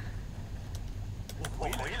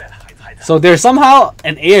 So there's somehow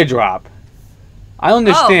an airdrop. I don't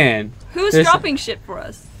understand. Who's There's- dropping shit for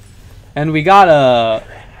us? And we got a.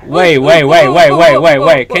 Wait.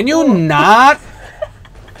 Can you not?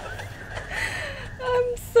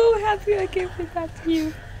 I'm so so happy I gave it back to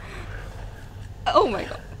you. Oh my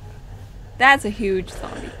god. That's a huge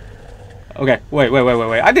zombie. Okay,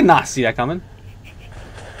 wait. I did not see that coming.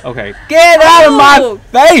 Okay, get out of my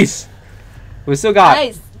face! We still got...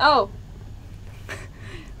 Nice. Oh.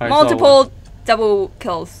 Alright, Multiple double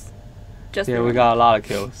kills. Just yeah, we got a lot of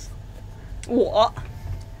kills. What?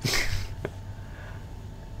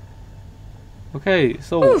 Okay,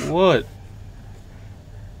 so what?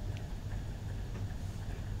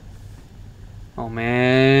 Oh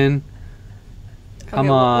man. Come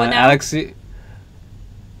Okay, on, what now? Alexei.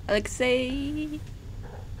 Alexei.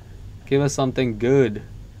 Give us something good.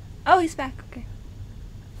 Oh, he's back. Okay.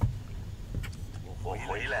 我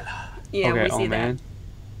回来了。 Yeah, okay, we see oh that. man.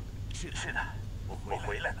 是的，我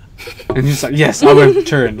回来了。 And he's like, yes, I will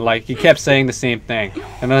return. Like, he kept saying the same thing.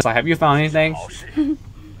 And I was like, have you found anything? 好事，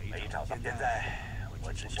没找到。现在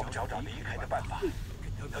我只想找离开的办法。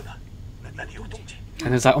等等，那里有动静。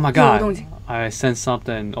 And it's like, oh my 有 god, 动静。 I sensed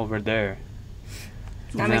something over there.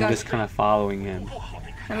 Oh And my then I'm god. just kind of following him.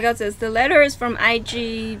 Oh my god, says the letter is from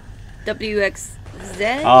IGWXZ.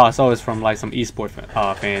 Oh, so it's from like some esport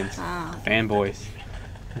fans, Ah. fanboys.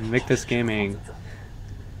 Invictus Gaming.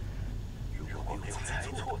 如果没有猜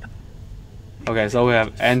错的， Okay, so we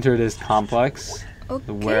have entered this complex, Okay.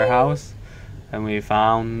 the warehouse, and we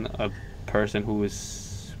found a person who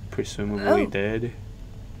is presumably Oh. dead.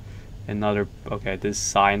 Another, okay, this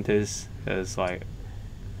scientist is like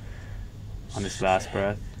on his last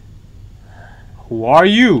breath. Who are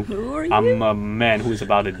you? Who are you? I'm a man who's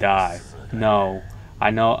about to die. No, I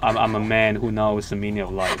know I'm a man who knows the meaning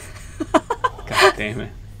of life. God damn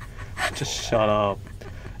it! Just shut up.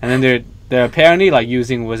 And then they're apparently like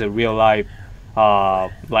using was it real life,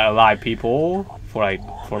 like alive people for like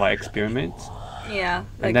experiments. Yeah.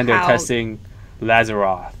 Like And then they're how- testing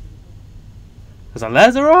Lazaroth. Is that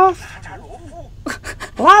Lazaroth? 查罗夫，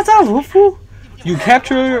 Lazaroth? You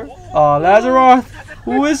capture Lazaroth?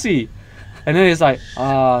 Who is he? And then it's like,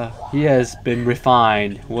 he has been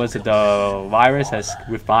refined. Was it the virus has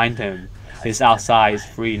refined him? He's outside, he's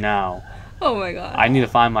free now. Oh my god. I need to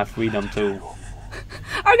find my freedom too.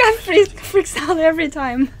 Our guy freaks out every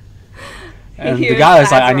time. He And the hears guy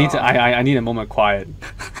is like, Lazaroth. I need a moment quiet.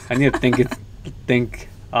 I need to think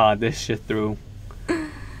this shit through.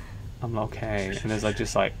 I'm okay. And it's like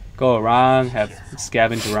just like go around, have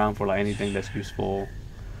scavenge around for like anything that's useful.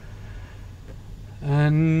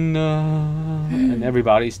 And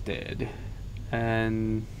everybody's dead.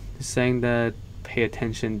 And it's saying that pay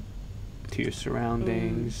attention to your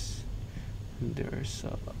surroundings.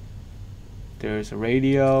 There's a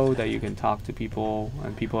radio that you can talk to people,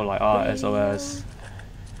 and people are like, oh, SOS.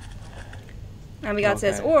 And we got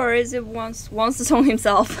says, Okay. or is it wants to song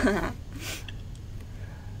himself?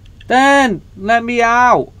 Then let me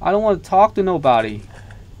out. I don't want to talk to nobody.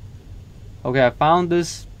 Okay, I found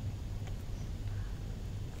this.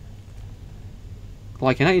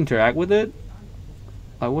 Like, can I interact with it?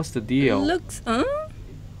 Like, what's the deal? Looks, Okay,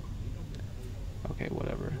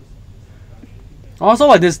 whatever. Also,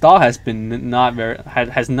 like this dog has been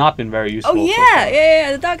has not been very useful. Oh so yeah, far.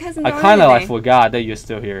 yeah. The dog hasn't I done kind of like anything. forgot that you're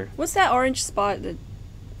still here. What's that orange spot? That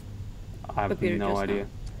I have appeared no just idea.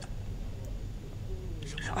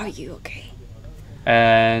 are you okay?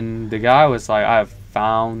 And the guy was like, I have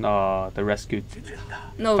found the rescue.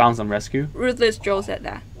 No, Found some rescue. Ruthless Joe said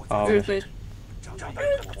that. Oh, okay. Ruthless 长辈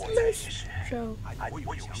等我在其实， Joe. 我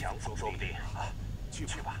有想法，说不定啊，去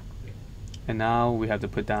吧。 And now we have to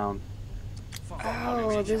put down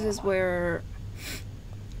Oh, this is where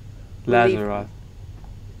Lazaroth.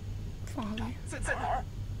 在哪儿？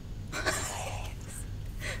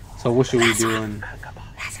 So what should we do? And 看看吧，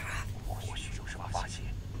或许有什么发现。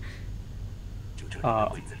就这里 Uh,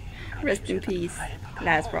 柜子里， Rest in peace,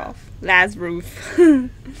 Lazarus.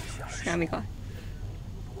 让你看。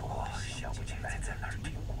我想不起来在哪儿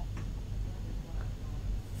听过。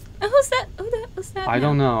 Who's that? Who's that? I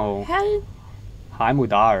don't know. How- Hi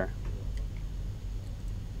Mudar.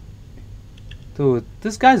 Dude,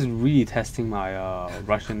 this guy's really testing my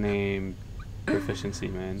Russian name proficiency,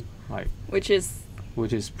 man. Like, Which is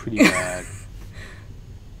which is pretty bad.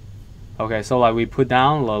 Okay, so like we put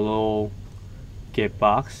down a little gift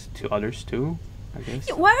box to others too, I guess.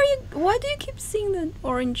 why do you keep seeing the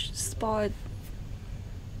orange spot?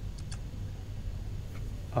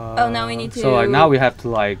 Now we need So like to- now we have to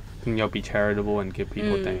like be charitable and give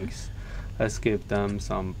people Mm. thanks. Let's give them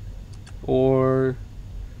some or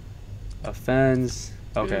a fence.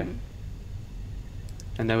 Okay. Mm.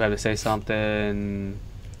 And then we have to say something.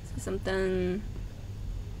 Something.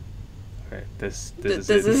 Okay, this This is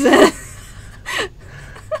it. is it.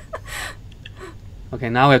 Okay,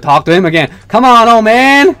 now we have to talk to him again. Come on, old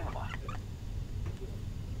man.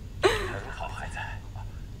 很好，孩子。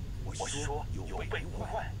我是说有备无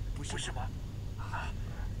患，不是吗？啊，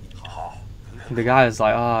好。 The guy is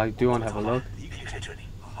like, oh, do you want to have a look? 离开这里。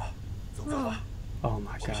好，走吧。 Oh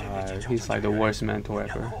my god, he's like the worst mentor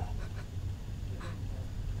ever.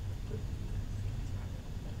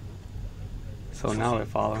 So now we're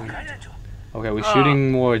following. 感染者。 Okay, we're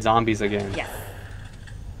shooting more zombies again. Yes.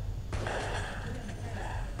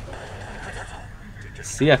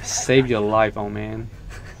 See, I've saved your life, oh man.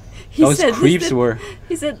 He Those said, creeps were.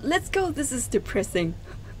 He said, "Let's go. This is depressing."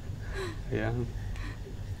 Yeah.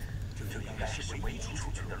 这应该是唯一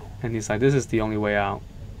出去的路。 And he's like, this is the only way out.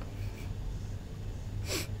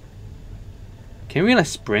 Can we like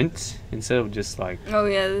sprint instead of just like... Oh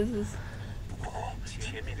yeah, this is. 不过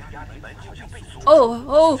前面的压力门好像被锁。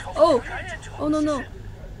 Oh. 感染者。 Oh no no.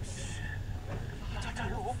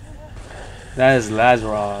 That is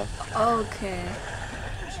Lazarus. Okay.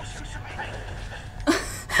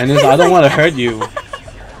 And he's like, I don't want to hurt you.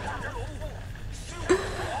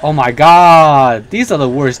 Oh my god. These are the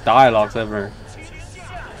worst dialogues ever.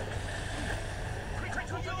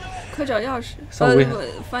 快找钥匙. So we-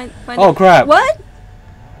 find. Oh, crap. What?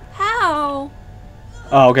 How?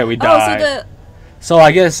 Oh, okay, we Oh, so died. the. So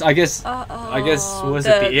I guess, what was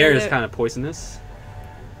it? The air is kind of poisonous.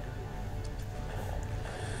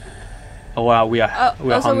 Oh wow, we are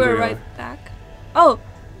So hungry. we're right back. Oh,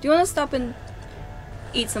 do you want to stop and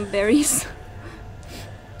eat some berries?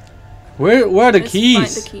 Where are the Let's keys?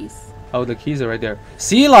 Find the keys. Oh, the keys are right there.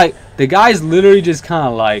 See, like the guy's literally just kind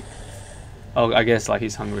of like, oh, I guess like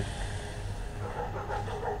he's hungry.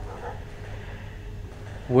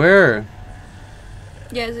 Where?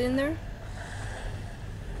 Yeah, is it in there?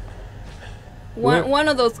 Where- One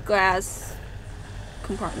of those glass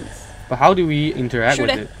compartments. But how do we interact Shoot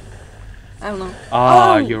with it. it? I don't know.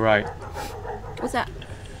 Ah, Oh! you're right. What's that?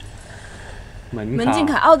 门卡. 门禁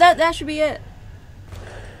卡. Oh, that should be it.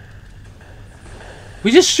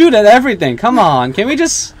 We just shoot at everything. Come on, can we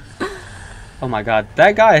just? Oh my god,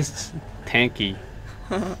 that guy is tanky.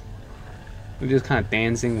 We're just kind of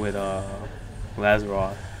dancing with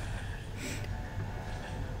Lazarus.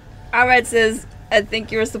 Alright, says, I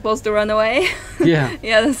think you're supposed to run away. Yeah.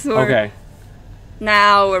 Yeah, that's where. Okay.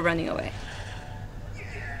 Now we're running away.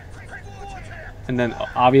 And then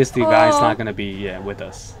obviously the guy's Oh. not gonna be with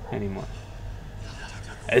us anymore.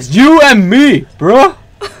 It's you and me, bro.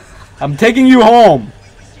 I'm taking you home.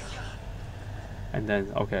 And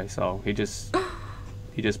then okay, so he just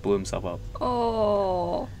blew himself up.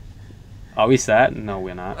 Oh. Are we sad? No,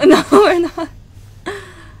 we're not. No, we're not.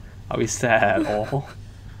 Are we sad at all?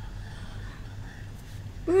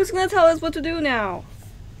 Who's gonna tell us what to do now?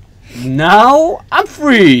 Now I'm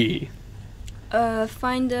free.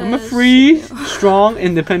 Find a. I'm a free, strong,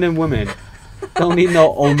 independent woman. Don't need no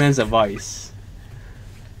old man's advice.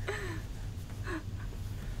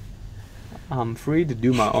 I'm free to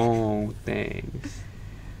do my own things.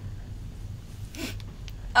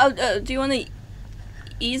 Oh, do you want to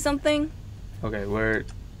eat something? Okay, where?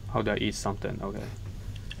 How do I eat something? Okay,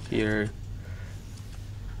 here.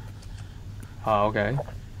 Okay.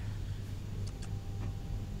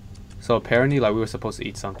 So apparently, like we were supposed to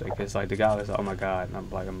eat something, because like the guy was like, "Oh my god," and I'm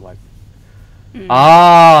like, Mm.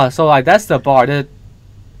 ah, so like that's the bar.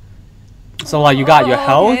 So like you got your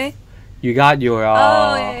health, Okay. you got your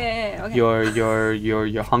Oh yeah. Okay.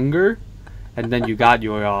 your hunger, and then you got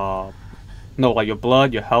your no, like your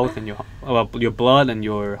blood, your health, and your blood and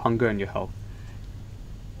your hunger and your health.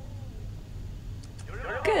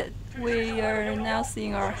 Good. We are now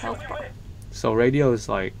seeing our health bar. So radio is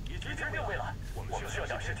like, 已提前定位了，我们需要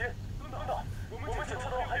点时间。等等，我们检测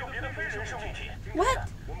到还有别的非人生命体。 What?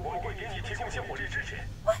 我们会给你提供一些火力支持。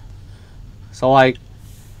 so like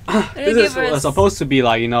They this is give us- supposed to be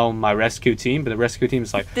like, you know, my rescue team, but the rescue team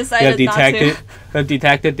is like they have Decided not to.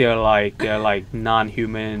 detected they're like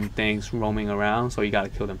non-human things roaming around, so you gotta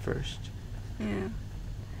kill them first. Yeah.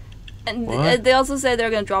 And What? they also say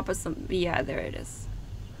they're gonna drop us some. Yeah, there it is.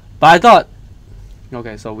 But I thought,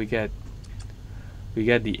 okay, so we get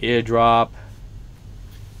the airdrop,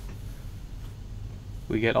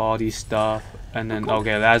 we get all these stuff, and then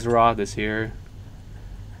okay, Lazarus is here.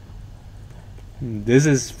 This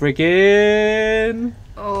is freaking.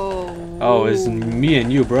 Oh. Oh, it's me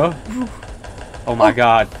and you, bro. Oh my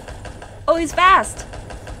god. Oh, he's fast.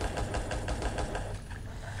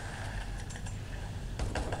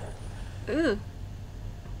 Ooh.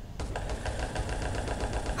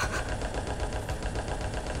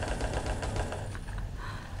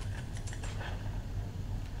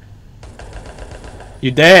 You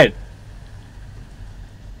dead.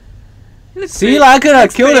 He looks See, like, I could have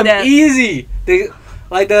That's killed him pretty dead. easy.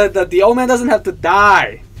 The old man doesn't have to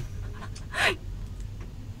die.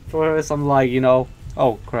 For some, like, you know.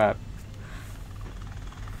 Oh crap.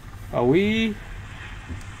 Are we?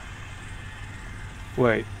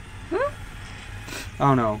 Wait. Huh?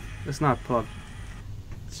 Oh no, it's not plugged.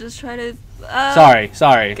 Just try to.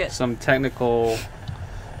 Sorry. Okay. Some technical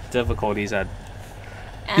difficulties at.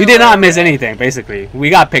 You did not miss anything, basically. We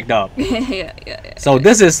got picked up. yeah. So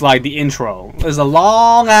this is like the intro. It's a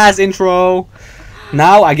long ass intro.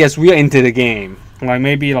 Now I guess we're into the game. Like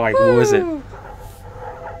maybe like what was it?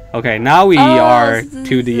 Okay, now we are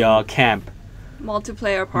to the camp.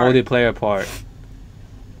 Multiplayer part. Multiplayer part.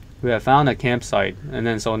 We have found a campsite, and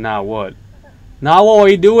then so now what? Now what are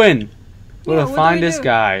we doing? We're Yeah, gonna what find do we this do?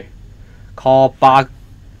 guy called Ba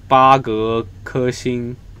Ge Ke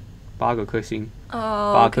Xing.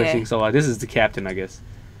 Oh, okay. So this is the captain, I guess.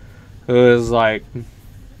 Who's like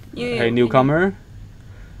a newcomer,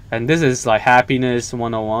 and this is like happiness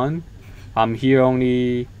 101. I'm here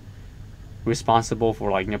only responsible for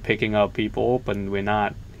like picking up people, but we're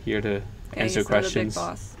not here to Okay, answer he's not a big questions.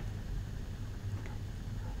 boss.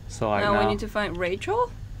 So like Now now, we need to find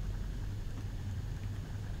Rachel.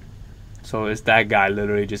 so it's that guy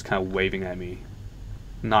literally just kind of waving at me,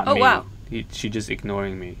 not Oh, me. wow. She just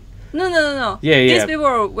ignoring me. No. Yeah. These people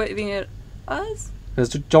are waving at us.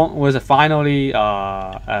 Was it finally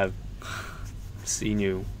I've seen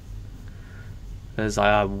you? Cause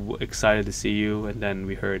I'm excited to see you, and then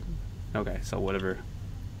we heard. Okay, so whatever.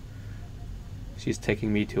 She's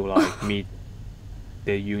taking me to like meet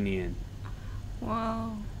the union.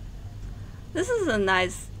 Wow. This is a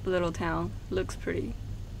nice little town. Looks pretty.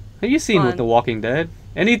 Have you seen with Fun. The Walking Dead?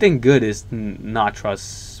 Anything good is not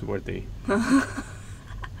trustworthy.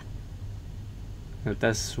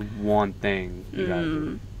 That's one thing you gotta do.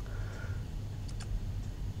 Mm.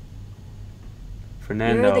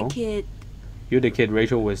 Fernando, You're the kid. you're the kid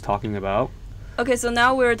Rachel was talking about. Okay, so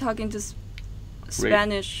now we're talking to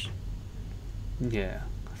Spanish Yeah,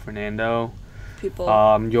 Fernando. people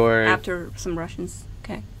Your after some Russians.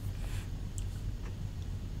 Okay.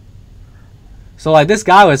 so like this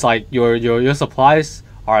guy was like your supplies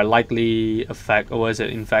are likely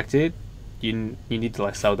infected. You need to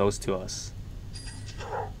like sell those to us.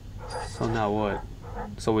 So now what?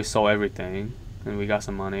 So we sold everything, and we got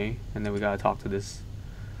some money, and then we gotta talk to this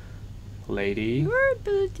lady. Your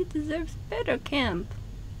ability deserves better, Camp.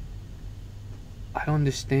 I don't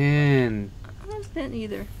understand. I don't understand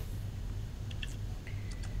either.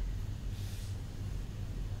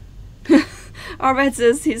 Arvad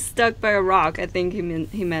says he's stuck by a rock. I think he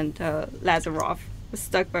meant Lazarov was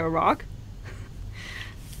stuck by a rock.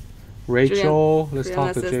 Rachel, let's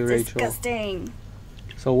Juliana talk to says, J. Rachel. disgusting.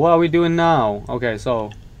 So what are we doing now? Okay,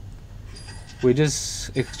 so we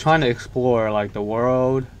just trying to explore like the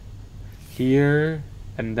world here,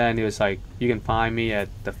 and then it was like you can find me at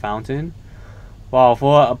the fountain. Wow,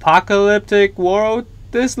 for an apocalyptic world,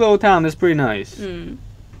 this little town is pretty nice.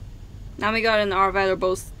 Namigar and Arvad are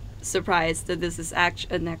both surprised that this is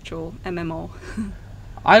an actual MMO.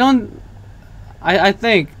 I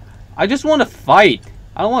think I just want to fight.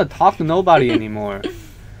 I don't want to talk to nobody anymore.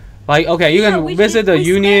 Like, okay, you can visit the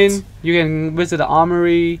union, you can visit the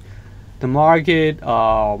armory, the market,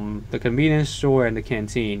 the convenience store, and the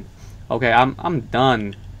canteen. Okay, I'm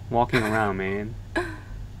done walking around, man.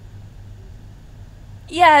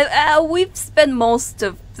 Yeah, we've spent most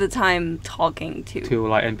of the time talking To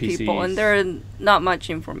like NPCs. people, and there are not much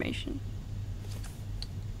information.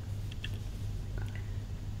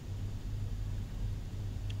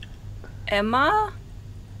 Emma?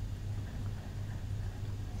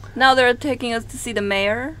 Now they're taking us to see the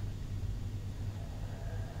mayor.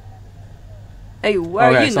 Hey, where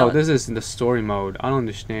are Okay, you so now? this is in the story mode. I don't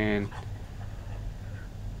understand.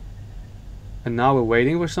 And now we're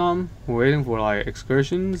waiting for some. We're waiting for like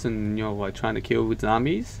excursions and like trying to kill with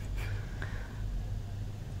zombies.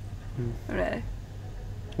 Okay.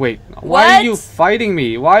 Wait, why are you What? fighting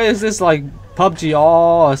me? Why is this like PUBG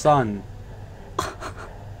all of a sudden?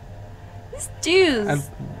 These dudes. And-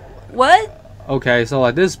 What? Okay, so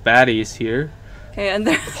like this baddie is here. Okay, and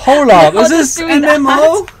they're Hold up, they're is all this just doing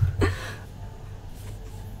MMO? that.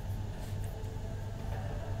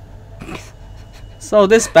 So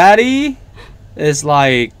this baddie is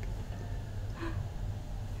like,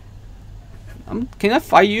 can I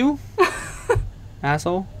fight you,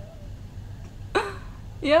 asshole?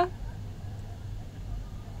 Yeah.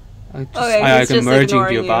 I he's can just merge into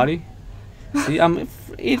ignoring your you. body. See, I'm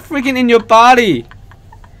freaking in your body.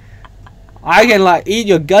 I can like eat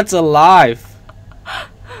your guts alive. Oh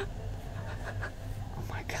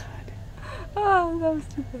my god. Oh, that was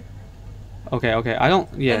stupid. Okay, okay. I don't.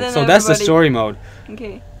 Yeah. then So that's the everybody- story mode.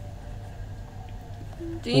 Okay.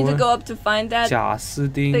 Do you need to Or- go up to find that贾斯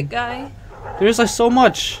汀. big guy? There's like so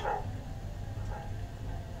much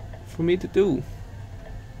for me to do.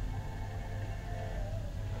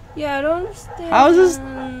 Yeah, I don't understand. How is this-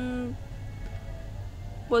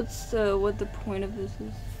 What the point of this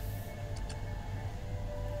is?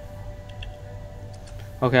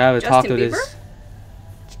 Okay, I have to talk to Justin this.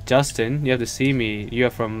 Justin, you have to see me. You're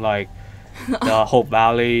from like the Hope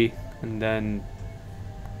Valley, and then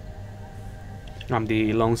I'm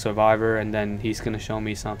the lone survivor, and then he's gonna show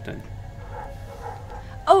me something.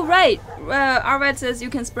 Oh right, Arvad says you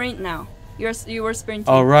can sprint now. You were sprinting.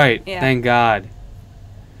 All right, Yeah. thank God.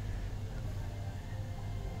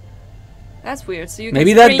 That's weird. So you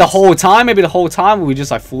Maybe can that sprint. the whole time. Maybe the whole time we were just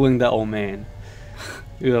like fooling that old man.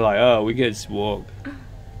 We were like, oh, we get walk.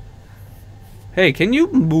 Hey, can you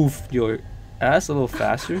move your ass a little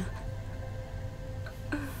faster?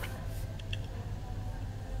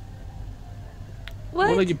 What?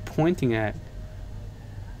 What are you pointing at?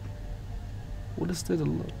 What is there to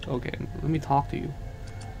look? Okay, let me talk to you.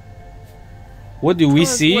 What do we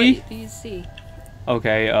Tell us, see? What do you see?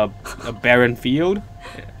 Okay, a barren field,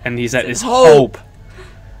 and he's at It's his hope. hope,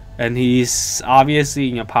 and he's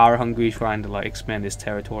obviously power hungry, trying to like expand his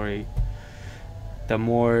territory. The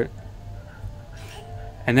more,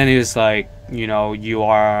 and then he was like, you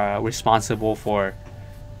are responsible for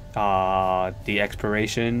the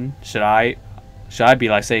exploration. Should I be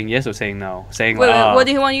like saying yes or saying no? Saying Wait, like, what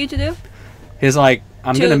do you want you to do? he's like,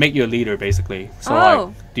 I'm To- gonna make you a leader, basically. So Oh.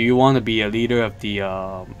 like, do you want to be a leader of the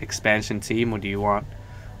expansion team, or do you want,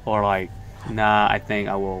 or like, nah, I think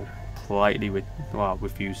I will politely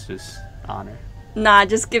refuse this honor. Nah,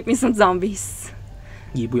 just give me some zombies.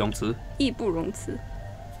 义不容辞. 义不容辞.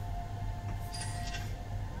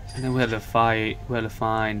 And then we had to fight. We had to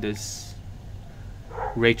find this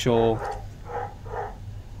Rachel.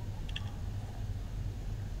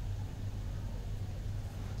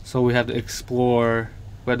 So we had to explore.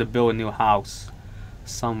 We had to build a new house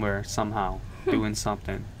somewhere, somehow, doing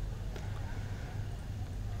something.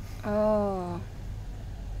 Oh.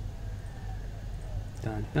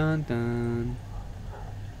 Dun dun dun.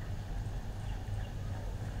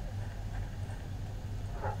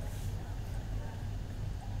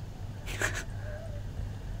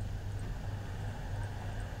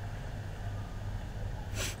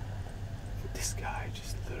 This guy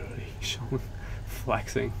just literally showing,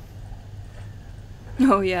 flexing.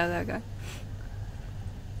 Oh yeah, that guy.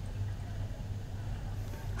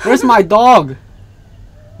 Where's my dog?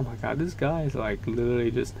 Oh my god, this guy is like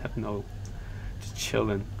literally just just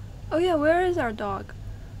chilling. Oh yeah, where is our dog?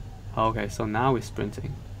 Okay, so now we're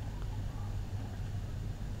sprinting.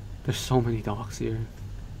 There's so many dogs here.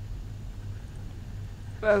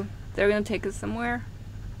 Oh, they're gonna take us somewhere.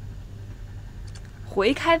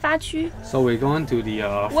 回开发区. So we're going to the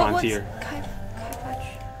frontier. What's 开发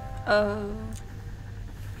区?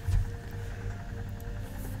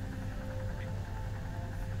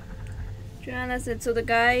 Joanna said, so the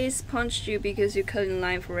guys punched you because you cut in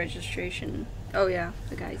line for registration. Oh yeah,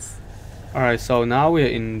 the guys. Alright, so now we're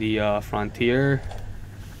in the frontier.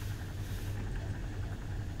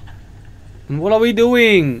 And what are we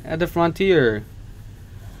doing at the frontier?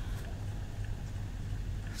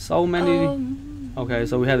 So many. Okay,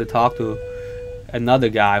 so we had to talk to another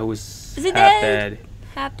guy who's Is he half dead? dead.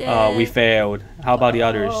 Half dead. We failed. How about the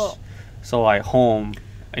others? Oh. So like home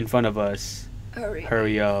in front of us.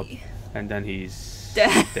 Hurry up. And then he's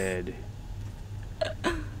Dead. dead.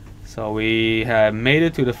 So we have made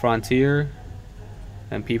it to the frontier,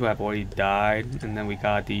 and people have already died. And then we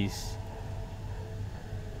got these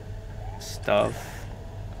stuff.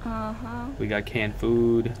 Uh-huh. We got canned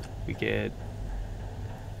food. We get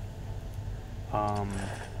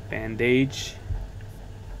bandage.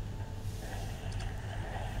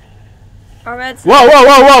 Alright. Whoa!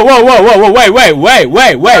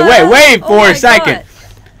 Wait for a second.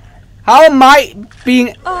 How am I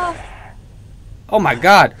being? Oh my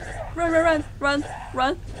god! Run.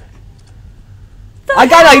 I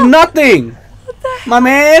got like nothing, my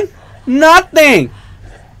man. Nothing.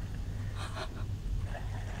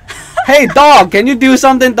 Hey dog, can you do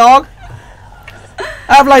something, dog?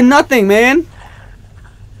 I have like nothing, man.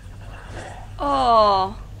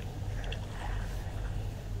 Oh.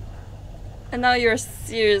 And now you're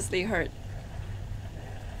seriously hurt.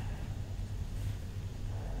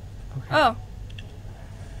 Okay. Oh.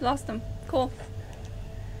 Lost him. Cool.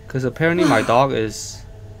 Because apparently my dog is.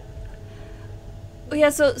 Oh, yeah,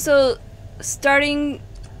 so starting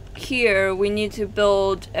here, we need to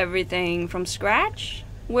build everything from scratch.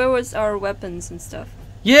 Where was our weapons and stuff?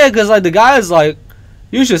 Yeah, because like the guy is like,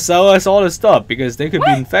 you should sell us all the stuff because they could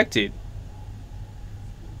be infected.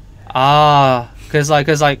 Ah, cause like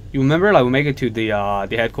you remember like we make it to the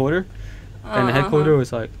headquarter, and the headquarter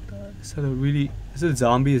was like, is it a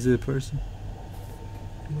zombie? Is it a person?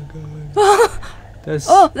 Oh my god.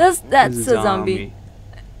 That's a zombie.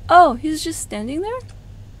 Oh, he's just standing there?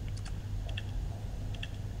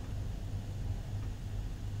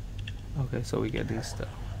 Okay, so we getting stuff.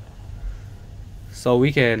 So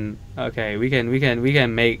we can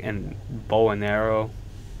make a bow and arrow.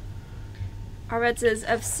 Alright, says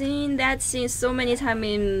I've seen that scene so many times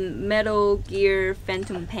in Metal Gear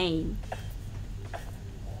Phantom Pain.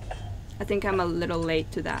 I think I'm a little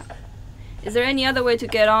late to that. Is there any other way to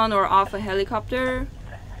get on or off a helicopter?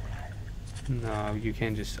 No, you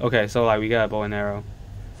can't just. Okay, so like we got a bow and arrow.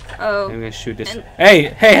 Oh. And we're gonna shoot this. Hey!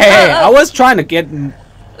 I was trying to get.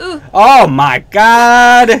 Ooh. Oh my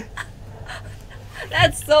god!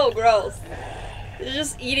 That's so gross. It's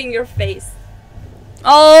just eating your face.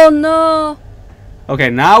 Oh no! Okay,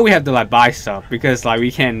 now we have to like buy stuff because like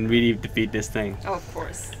we can't really defeat this thing. Oh, of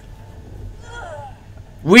course.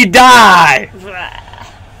 We die!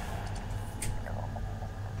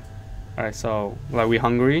 Alright, so like we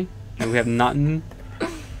hungry and we have nothing.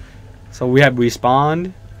 So we have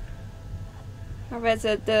respawned. Alright,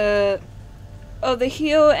 so the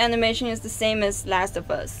heal animation is the same as Last of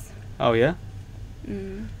Us. Oh yeah?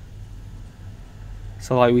 Mm.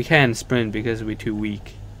 So like we can't sprint because we're too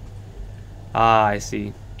weak. Ah, I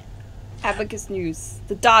see. Abacus News.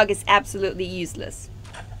 The dog is absolutely useless.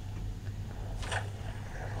 Oh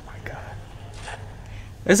my god.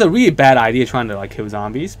 It's a really bad idea trying to like kill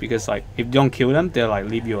zombies because like if you don't kill them, they'll like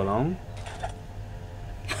leave you alone.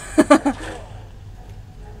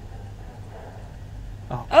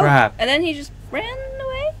 Oh crap. And then he just ran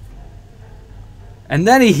away? And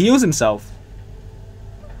then he heals himself.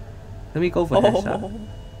 Let me go for that shot.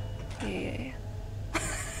 Yeah.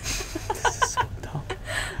 This is so dumb.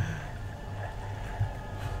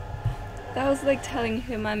 That was like telling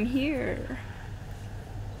him I'm here.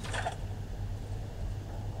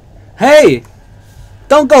 Hey!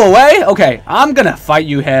 Don't go away! Okay, I'm gonna fight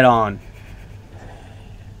you head on.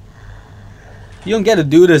 You don't get to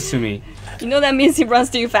do this to me. You know that means he runs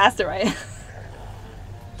to you faster, right?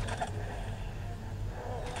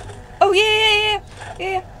 Oh yeah.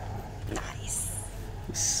 Nice.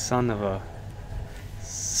 Son of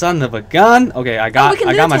a gun. Okay, I got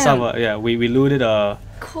myself him. a we looted a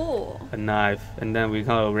Cool. knife and then we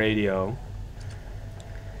got a radio.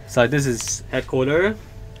 So this is headquarters.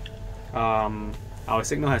 Our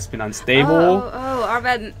signal has been unstable.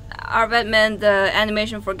 Our Batman, the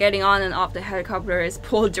animation for getting on and off the helicopter is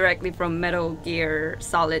pulled directly from Metal Gear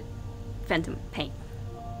Solid Phantom Pain.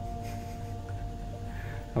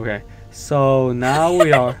 Okay, so now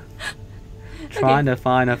we are trying to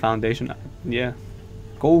find a foundation. Yeah,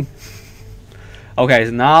 cool. Okay,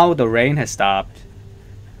 so now the rain has stopped,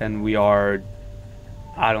 and we are.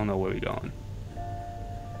 I don't know where we're going.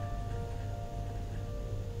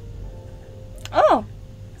 Oh,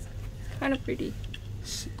 kind of pretty.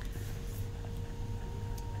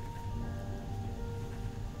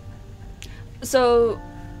 So,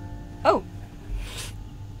 oh.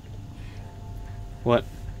 What?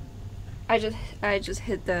 I just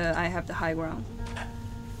hit the. I have the high ground.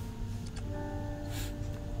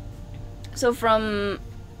 So from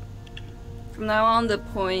now on, the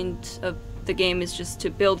point of the game is just to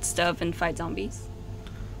build stuff and fight zombies.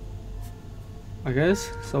 I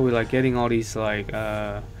guess so. We're like getting all these like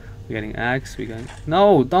we're getting axe.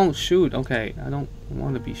 No, don't shoot. Okay, I don't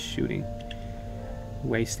want to be shooting,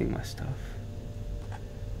 wasting my stuff.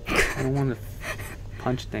 I don't want to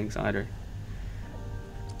punch things either.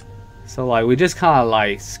 So like we just kind of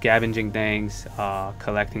like scavenging things,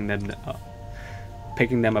 collecting them,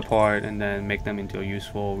 picking them apart, and then make them into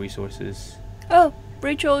useful resources. Oh,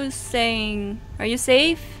 Rachel is saying, "Are you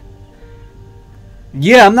safe?"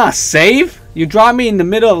 Yeah, I'm not safe. You dropped me in the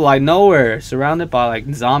middle of like nowhere, surrounded by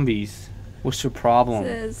like zombies. What's your problem?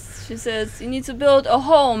 She says you need to build a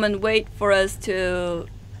home and wait for us to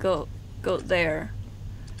go there.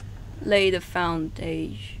 Lay the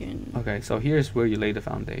foundation. Okay, so here's where you lay the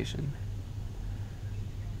foundation.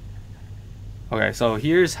 Okay, so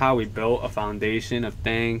here's how we built a foundation of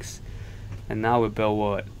things, and now we build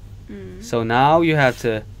what? So now you have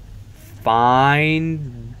to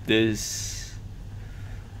find this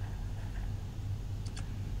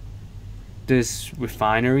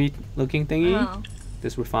refinery looking thingy. Oh.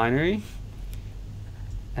 This refinery,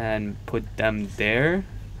 and put them there.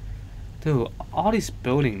 Dude, all this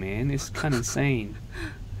building, man, is kind of insane.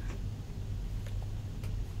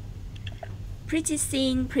 Pretty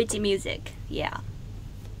scene, pretty music. Yeah.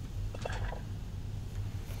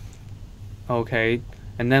 Okay,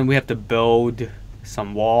 and then we have to build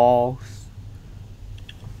some walls.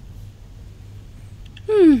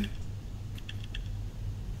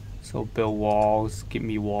 So build walls, give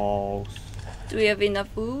me walls. Do we have enough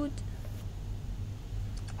food?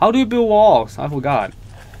 How do you build walls? I forgot.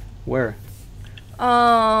 Where?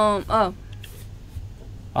 Oh.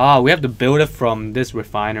 Ah, we have to build it from this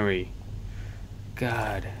refinery.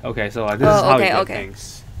 God. Okay, so this is how you get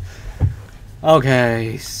things.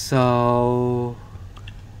 Okay, so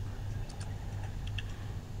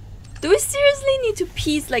Do we seriously need to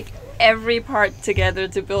piece like every part together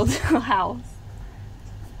to build a house?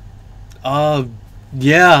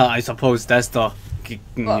 yeah, I suppose that's the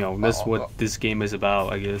that's what this game is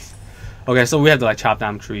about, I guess. Okay, so we have to like chop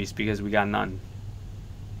down trees because we got none.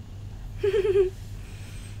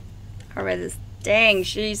 Alright, dang,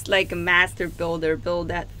 she's like a master builder. Build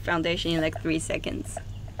that foundation in like 3 seconds.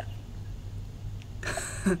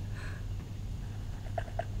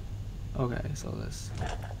 Okay, so let's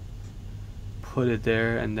put it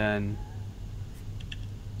there, and then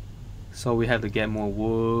so we have to get more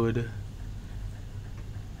wood.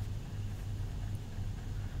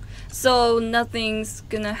 So nothing's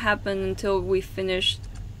gonna happen until we finish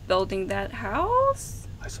building that house?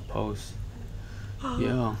 I suppose.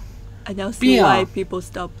 Yeah. I now see Yeah. why people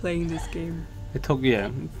stop playing this game. It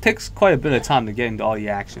takes quite a bit of time to get into all the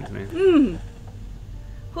actions, man.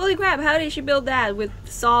 Holy crap, how did she build that with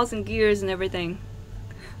saws and gears and everything?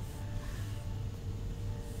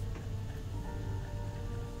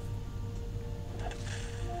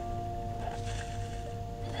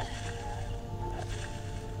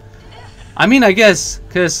 I mean, I guess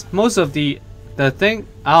because most of the thing,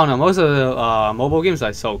 I don't know, most of the mobile games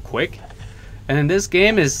are so quick, and then this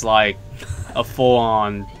game is like a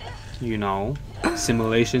full-on,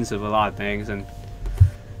 simulations of a lot of things, and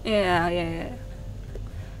Yeah.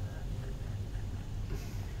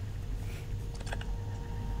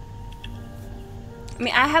 I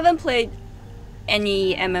mean, I haven't played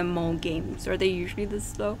any MMO games. Are they usually this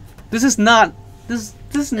slow? this is not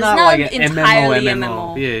not not like an entirely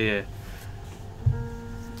MMO. MMO. Yeah.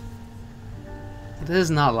 This is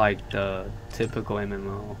not like the typical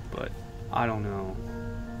MMO, but I don't know.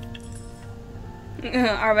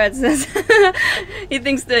 Arvad says he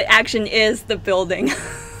thinks the action is the building.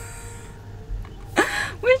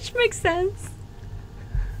 Which makes sense.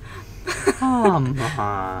 Come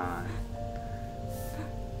on.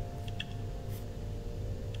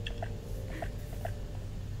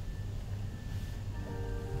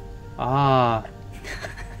 Ah.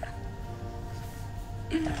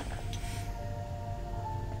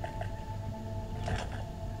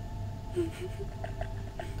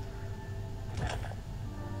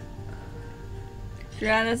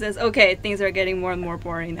 Joanna says, okay, things are getting more and more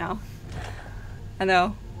boring now. I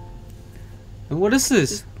know. And what is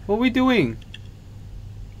this? What are we doing?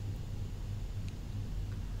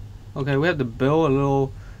 Okay, we have to build a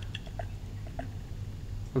little.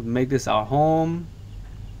 Make this our home.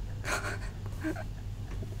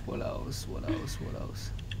 What else?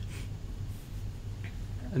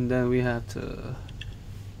 And then we have to.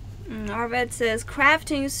 Arvad says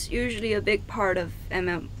crafting's usually a big part of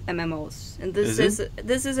MMOs, and this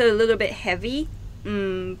is a little bit heavy,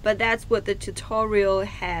 but that's what the tutorial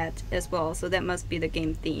had as well. So that must be the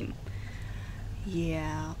game theme.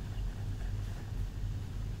 Yeah.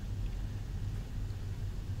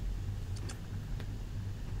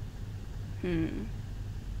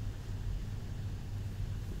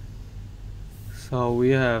 So we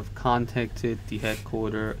have contacted the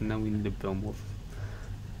headquarters, and then we need to build more.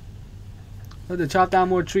 We have to chop down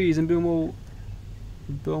more trees and build more.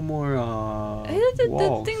 The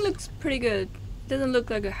walls. thing looks pretty good. It doesn't look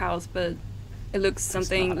like a house, but it looks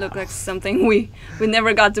like something we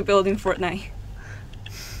never got to build in Fortnite.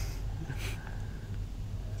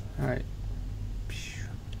 All right.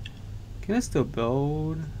 Can I still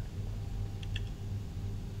build?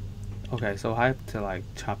 Okay, so I have to like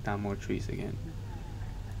chop down more trees again.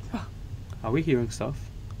 Oh. Are we hearing stuff?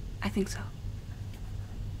 I think so.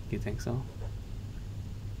 You think so?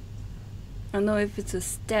 I don't know if it's a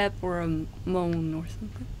step or a moan or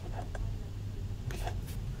something.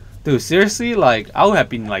 Dude, seriously, like I would have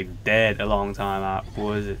been like dead a long time.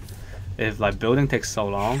 What is it? If like building takes so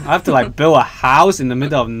long, I have to like build a house in the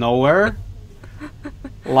middle of nowhere.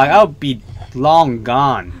 Like I'll be long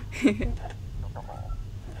gone.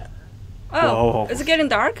 Oh, Whoa. is it getting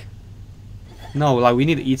dark? No, like we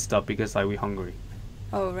need to eat stuff because like we're hungry.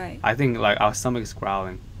 Oh right. I think like our stomach is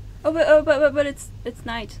growling. Oh, but it's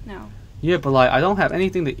night now. Yeah, but like I don't have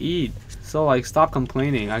anything to eat. So like stop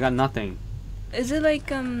complaining. I got nothing. Is it like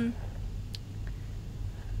you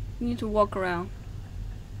need to walk around?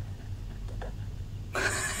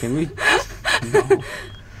 Can we? No.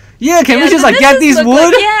 Yeah, can we just does like get this these look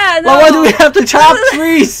wood? like- yeah, Like, why do no. we have to chop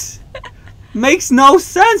trees? Makes no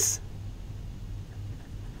sense.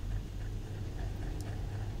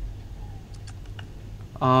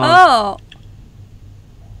 Oh,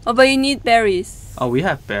 but you need berries. Oh, we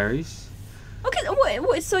have berries. Okay,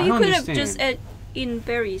 wait, so I you don't could have just understand. eaten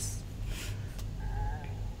berries.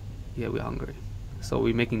 Yeah, we're hungry. So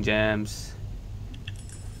we're making jams.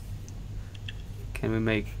 Can we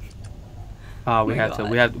make? Oh, we my have to.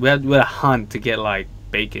 God. We had to hunt to get like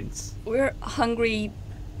bacons. We're hungry,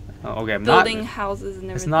 Oh, okay, I'm building not. houses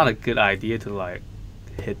and everything. It's not a good idea to like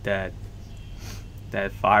hit that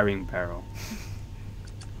firing barrel.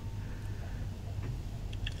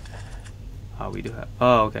 Oh, we do have.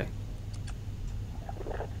 Oh, okay.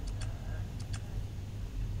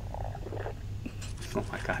 Oh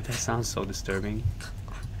my god, that sounds so disturbing.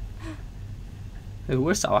 Hey,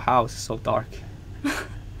 where's our house? It's so dark.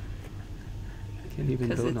 Can't even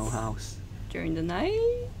 'Cause build no it's- house. during the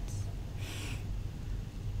night.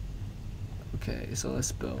 Okay, so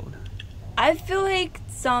let's build I feel like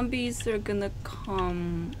zombies are gonna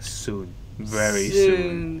come soon. Very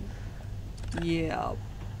soon. Yeah.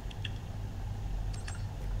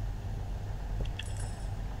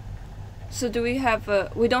 So do we have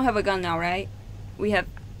a? We don't have a gun now, right? We have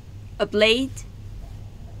a blade.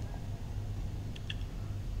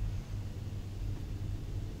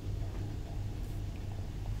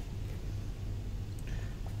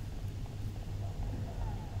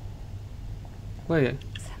 Wait.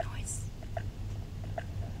 What's that noise?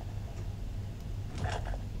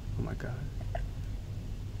 Oh my god.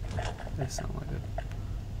 That sound like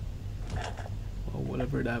it. Well,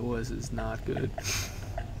 whatever that was is not good.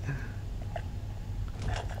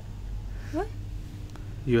 What?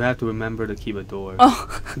 You have to remember to keep a door.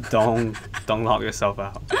 Oh, Don't lock yourself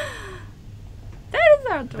out. that is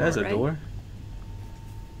our door. There's a right? door.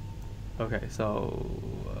 Okay, so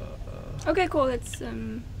Okay, cool. Let's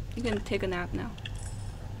you can take a nap now.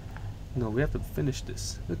 no, we have to finish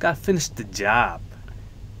this. We gotta finish the job.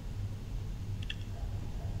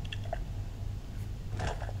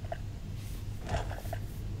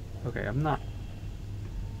 Okay, I'm not.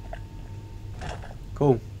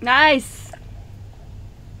 Cool. Nice.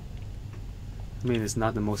 I mean, it's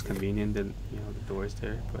not the most convenient that the door is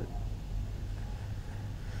there, but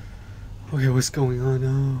okay, what's going on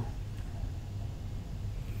now?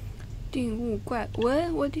 定物怪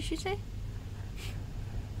What did she say?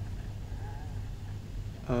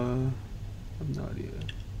 I'm no idea.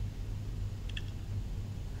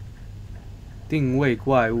 定位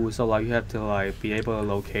怪物, so like you have to like be able to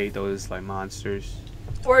locate those like monsters.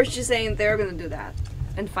 Or is she saying they're gonna do that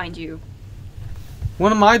and find you?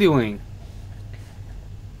 What am I doing?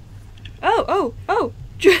 Oh!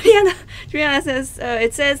 Juliana says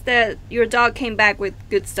it says that your dog came back with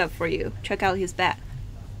good stuff for you. Check out his bag.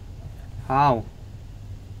 How?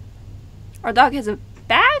 Our dog has a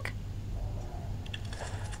bag?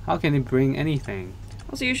 How can it bring anything?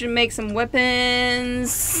 Also, you should make some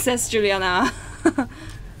weapons, says Juliana.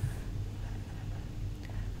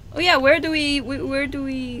 Oh yeah, where do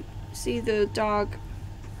we see the dog's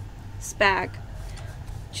bag?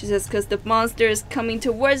 She says, "'Cause the monster is coming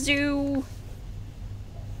towards you."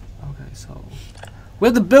 Okay, so we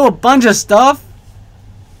have to build a bunch of stuff.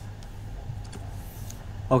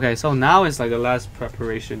 Okay, so now it's like the last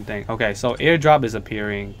preparation thing. Okay, so airdrop is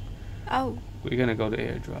appearing. Oh, We're gonna go to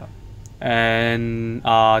airdrop, and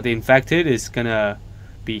the infected is gonna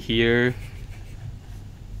be here.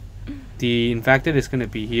 The infected is gonna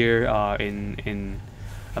be here in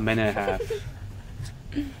a minute and a half.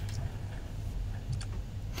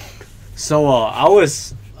 So I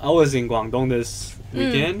was in Guangdong this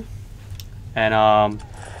weekend, and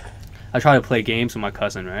I tried to play games with my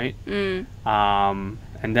cousin, right?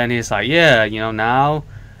 And then he's like, yeah, now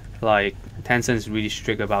like Tencent's really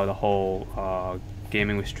strict about the whole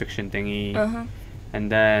gaming restriction thingy.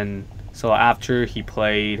 And then so after he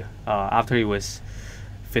played, after he was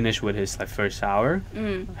finished with his like first hour,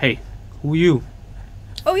 hey, who you?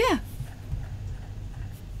 oh yeah.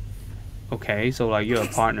 Okay, so like you're a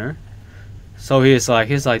partner. So he's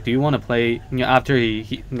like, do you want to play? After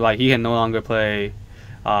he can no longer play.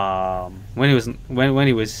 When he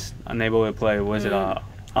was unable to play, was it Honor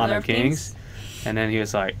Honor of of Kings? And then he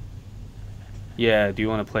was like, yeah, do you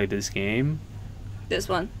want to play this game? This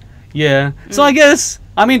one. Yeah. So I guess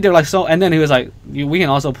they're like so. And then he was like, we can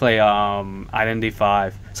also play Identity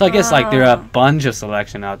 5. So I guess like there are a bunch of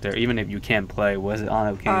selection out there, even if you can't play. Was it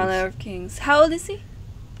Honor of Kings? Honor of Kings. How old is he?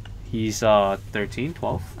 He's 13,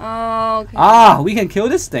 12. Oh, okay. Ah, we can kill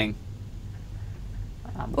this thing.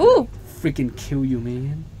 I'm gonna Ooh. freaking kill you,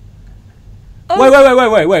 man. Oh, Wait,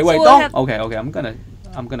 So we'll don't. have- Okay, I'm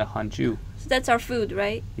gonna hunt you. so that's our food,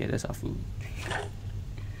 right? Yeah, that's our food.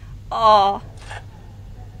 Oh.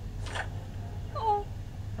 Oh.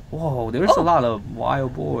 Whoa, there's a lot of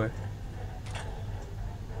wild boar.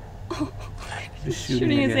 Just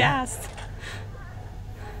Shooting his again. ass.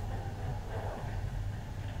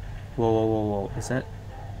 Whoa. Is that?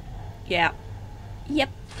 Yeah. Yep.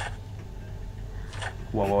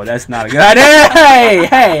 Whoa, that's not a good idea.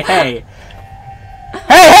 Hey. Hey.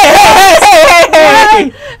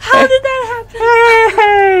 How did that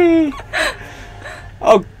happen? Hey.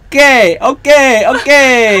 Okay.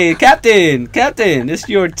 Captain, it's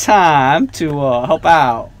your time to help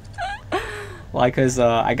out. Like, cause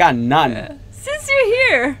I got none. Since you're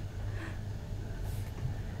here.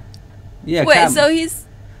 Yeah. Wait, so he's.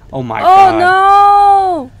 Oh my Oh god.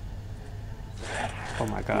 no! Oh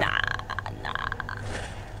my god. Nah.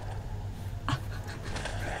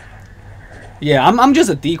 Yeah, I'm just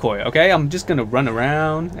a decoy, okay? I'm just gonna run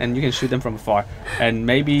around and you can shoot them from afar. And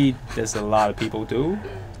maybe there's a lot of people too.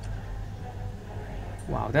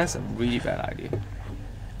 Wow, that's a really bad idea.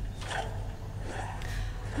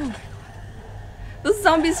 The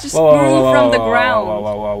zombies just grew from the ground.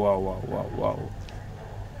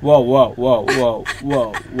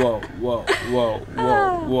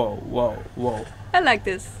 Whoa. I like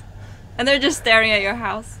this. And they're just staring at your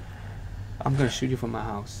house. I'm gonna shoot you from my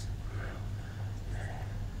house.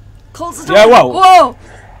 Close the door. Yeah, whoa. Whoa!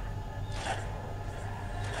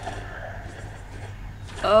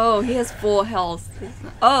 Oh, he has full health.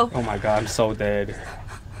 Oh. Oh my god, I'm so dead.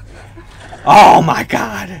 Oh my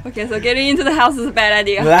god. Okay, so getting into the house is a bad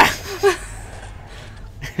idea.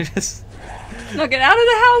 Just, No, get out of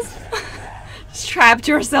the house. Just trapped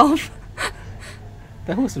yourself.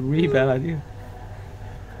 that was a really bad idea.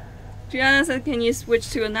 Gianna said, can you switch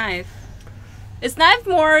to a knife? Is knife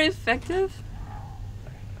more effective?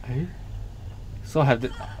 Hey? So I have the.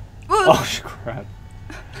 Ooh. Oh crap.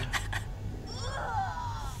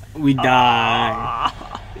 We died.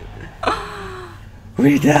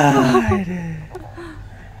 We died.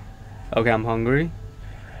 Okay, I'm hungry.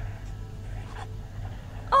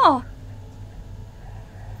 Oh.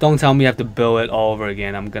 Don't tell me you have to build it all over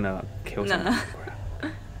again. I'm gonna kill No, someone.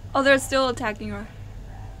 no. Oh, they're still attacking her.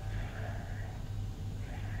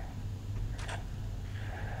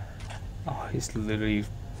 Oh, he's literally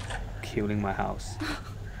killing my house.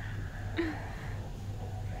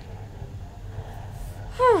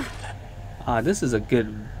 This is a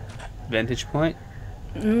good vantage point.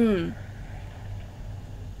 Mm.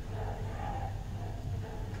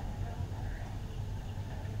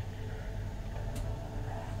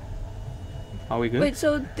 Are we good? Wait,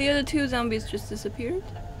 so the other two zombies just disappeared?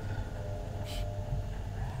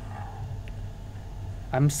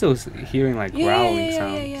 I'm still hearing like growling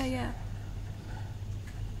sounds. Yeah.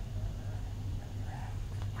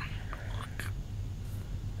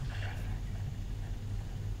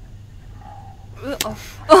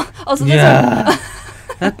 Oh, so Yeah.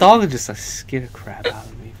 That dog just like scared the crap out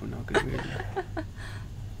of me for no good reason.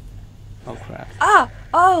 Oh crap.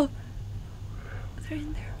 Oh. They're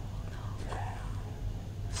in there.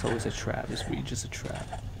 So it's a trap. It's really just a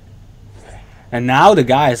trap. And now the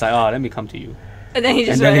guy is like, oh, let me come to you. And then he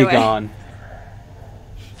just And then ran he away. gone.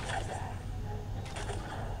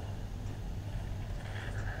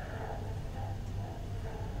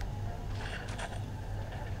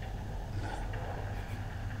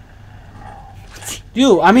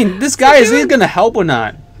 Dude, I mean, this guy, is he gonna help or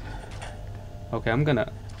not? Okay, I'm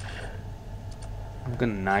gonna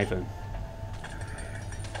knife him.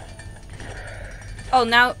 Oh,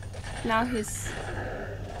 now he's.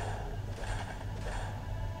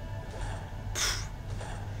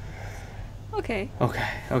 Okay.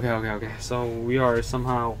 Okay. So we are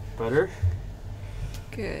somehow better.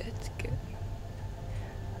 Good.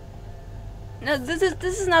 No, this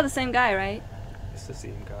is not the same guy, right? It's the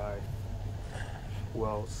same guy. Who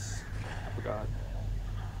else? I forgot.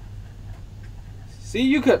 See,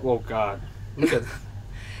 you could. Oh God! Look at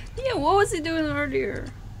Yeah. What was he doing earlier?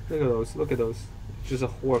 those. Look at those. Just a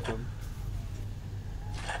horde of them.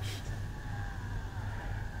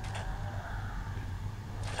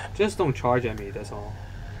 Just don't charge at me. That's all.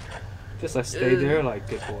 Just like stay there like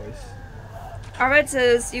good boys. Alright,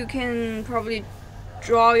 says you can probably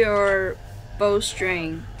draw your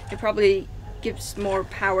bowstring. It probably gives more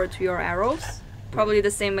power to your arrows. Probably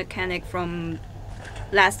the same mechanic from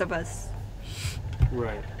Last of Us.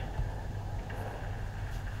 Right.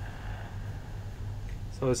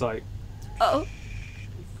 So it's like, Oh.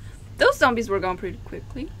 Those zombies were gone pretty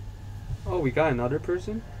quickly. oh, we got another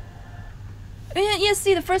person? Yeah,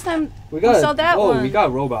 see, the first time We saw that oh, one. we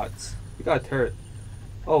got robots. We got a turret.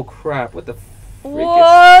 Oh crap, what the freak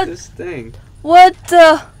What? is this thing? What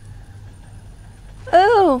the?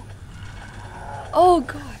 Oh. Oh,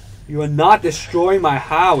 God. You are not destroying my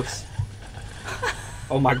house.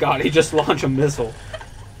 Oh my god, he just launched a missile.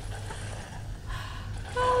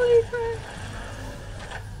 Holy crap.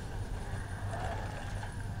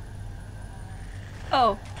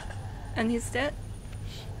 Oh. And he's dead?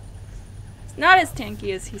 It's not as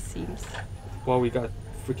tanky as he seems. Well, we got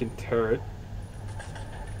freaking turret.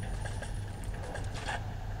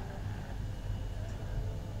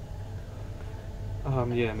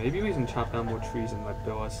 Yeah, maybe we can chop down more trees and like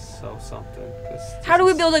build ourselves something. How do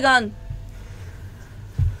we build a gun?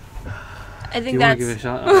 I Do think you want that's... to give it a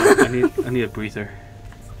shot? I need a breather.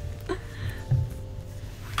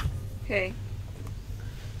 Okay.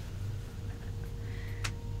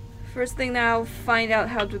 First thing now, find out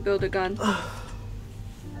how to build a gun.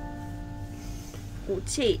 武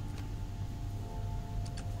器.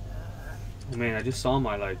 Oh, man, I just saw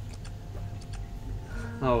my like.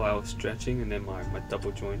 Oh, I was stretching and then my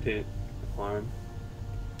double jointed arm.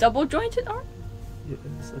 Double jointed arm? Yeah,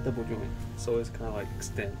 it's a double joint, so it's kind of like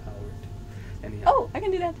extend outward. Anyhow. Oh, I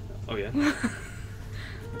can do that. Oh yeah.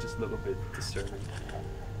 Just a little bit disturbing.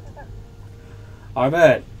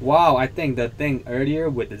 Alright, wow, I think the thing earlier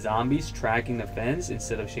with the zombies tracking the fence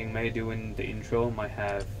instead of Xingmei doing the intro might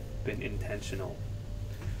have been intentional.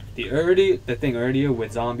 The thing earlier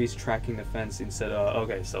with zombies tracking the fence instead of,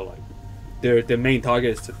 okay, so like their main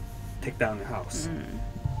target is to take down the house.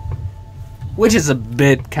 Which is a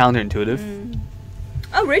bit counterintuitive.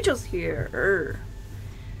 Oh, Rachel's here.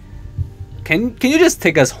 Can you just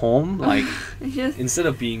take us home, like Just, instead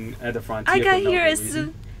of being at the frontier? I got for no here good as reason?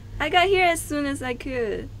 soon. I got here as soon as I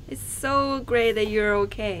could. It's so great that you're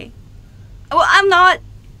okay. Well, I'm not.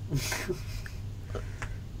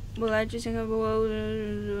 Well, I just think I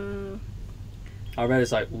read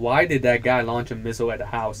it's like, why did that guy launch a missile at the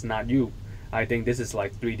house, not you? I think this is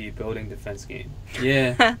like 3D building defense game.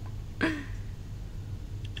 Yeah.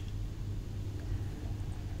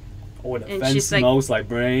 Or the And fence she's like- smells like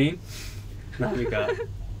brain. Now we got.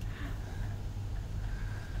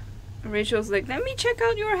 Rachel's like, let me check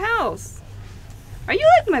out your house. Are you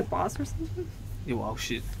like my boss or something? Well,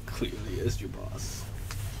 she clearly is your boss.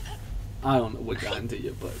 I don't know what got into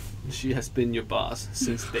you, but she has been your boss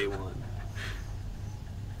since day one.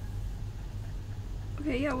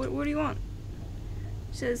 Okay, yeah. What do you want?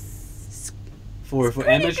 She says, For It's pretty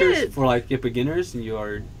amateurs, good. for like beginners, you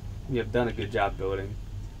have done a good job building.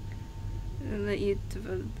 let you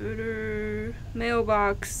develop better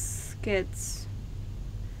mailbox gets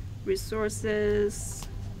resources.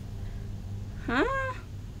 Huh?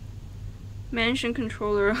 Mansion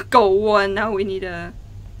controller. Go one. Now we need a.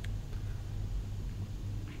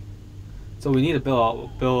 So we need to build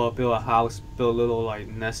a house, build a little like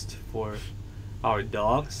nest for our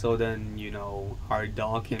dog. So then our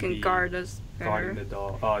dog You can can be guard us guarding better.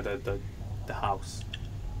 the dog. The house.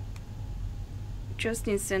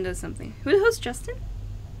 Justin send us something. Who's Justin?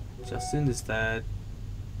 Justin is that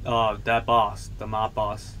boss, the mob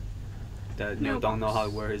boss, that No don't know how to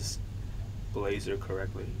boss. wear his blazer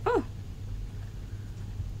correctly. Oh.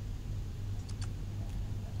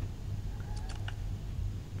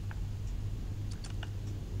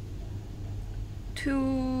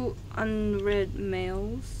 Two unread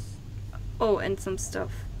mails. Oh, and some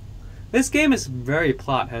stuff. This game is very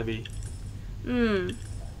plot heavy.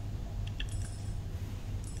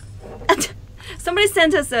 Somebody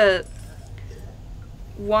sent us a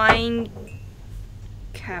wine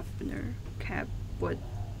cabinet. What?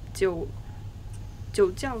 酒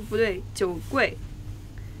窖不对，酒柜.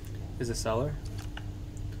 Is it cellar?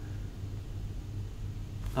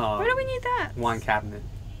 Why do we need that? Wine cabinet.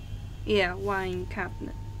 Yeah, wine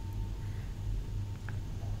cabinet.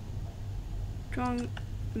 Strong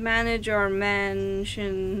manage our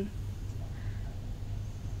mansion.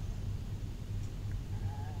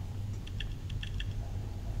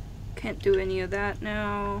 Can't do any of that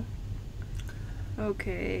now.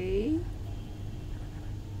 Okay.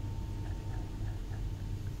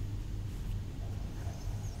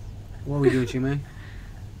 What are we doing, Chime?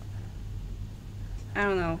 I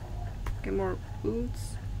don't know. Get more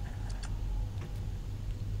boots.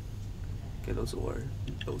 Get those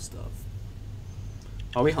stuff.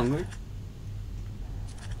 Are we hungry?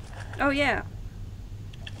 Oh yeah.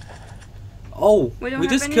 Oh, We don't we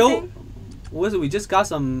have just killed. anything? what was it? We just got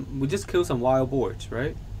some. We just killed some wild boars,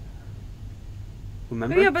 right?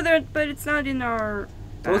 Remember? Oh, yeah, but it's not in our.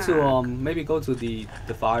 Go bag. to maybe go to the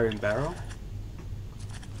firing barrel.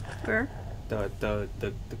 Where? The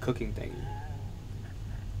cooking thing.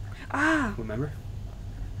 Ah, Remember?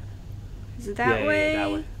 is it that way? Yeah,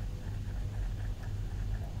 that way.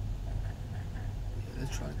 Yeah,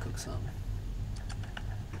 let's try to cook some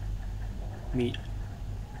meat.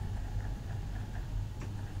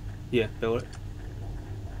 Yeah, build it.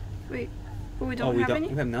 Wait, but we Oh, don't we have don't. any.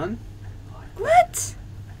 We have none. What?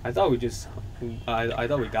 I thought we just. I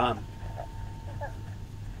thought we got them.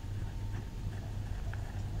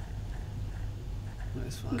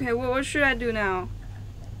 That's fine. Okay, well, what should I do now?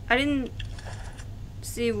 I didn't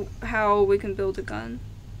see how we can build a gun.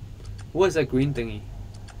 What is that green thingy?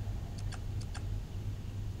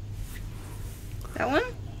 That one?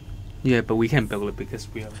 Yeah, but we can't build it because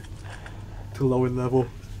we have too low in level.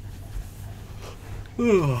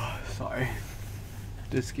 Sorry.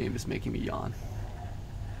 This game is making me yawn.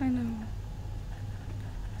 I know.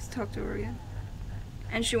 Let's talk to her again.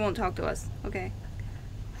 And she won't talk to us. Okay.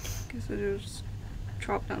 Guess we'll just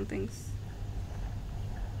chop down things.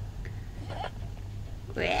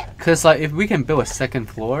 Cause like if we can build a second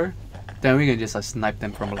floor, then we can just like snipe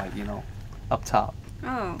them from like up top.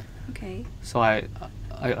 Oh, okay. So I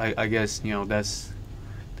guess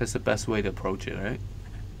that's the best way to approach it, right?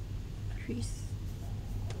 Trees.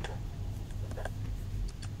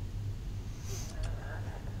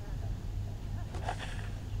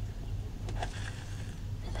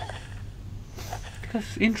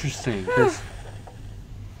 That's interesting. 'Cause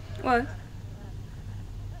What?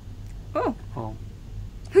 Oh. oh,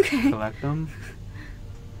 Okay. collect them.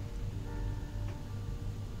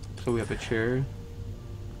 So we have a chair.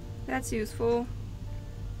 That's useful.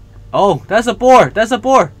 Oh, that's a boar. That's a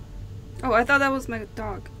boar. Oh, I thought that was my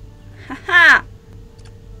dog. Haha.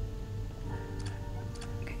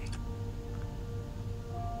 Okay.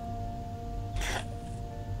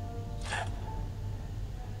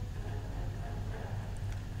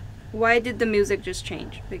 Why did the music just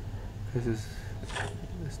change? Like, This is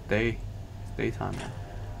it's daytime now.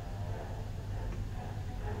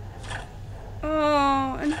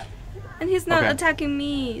 oh, and he's not Okay. attacking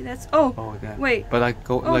me. That's oh. Oh damn. Wait. But like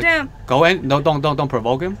go Oh like damn. go in. No, don't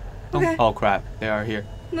provoke him. Don't, Okay. Oh crap! They are here.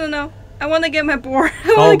 No. I want to get my boar. I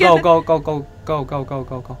Go want to get go go go go go go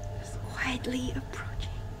go go. Just quietly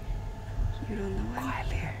approaching. You don't know I'm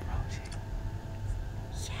here.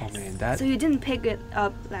 Oh man, that. So you didn't pick it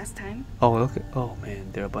up last time? Oh look. Oh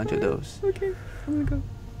man, there are a bunch of those. Okay, I'm gonna go.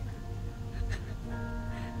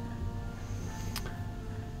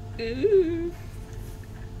 Ooh.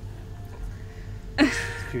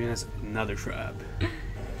 Giving us another trap.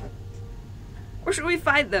 Where should we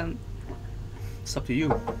fight them? It's up to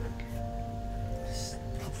you. It's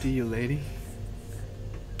up to you, lady.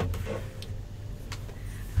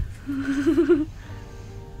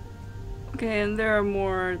 Okay, and there are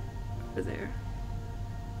more over there.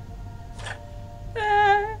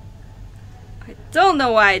 Ah. I don't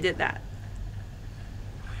know why I did that.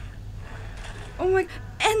 Oh my!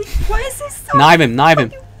 And why is he so Knife him! Knife him!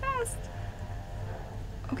 fucking fast?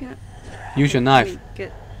 Okay. Use your Let knife. me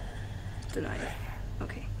get the knife.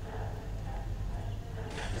 Okay.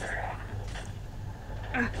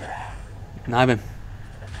 Knife him.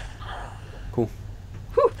 Cool.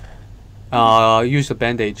 Whew. Use the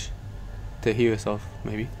bandage to heal yourself,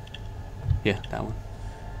 maybe. Yeah, that one.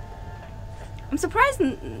 I'm surprised.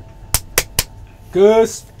 Good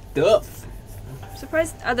stuff.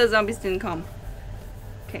 Surprised other zombies didn't come.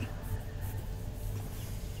 Okay.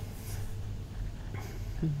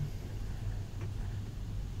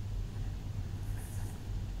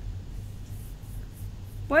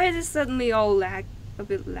 Why is it suddenly all a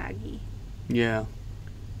bit laggy? Yeah.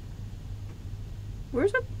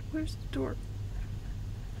 Where's the door?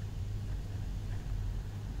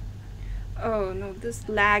 Oh no, this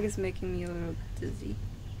lag is making me a little dizzy.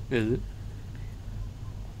 Is it?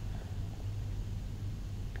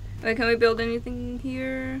 Wait, can we build anything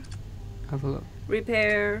here? Have a look.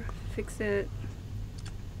 Repair, fix it.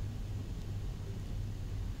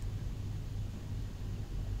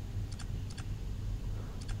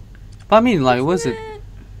 But I mean, like, what's it?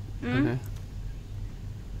 Hmm? Okay,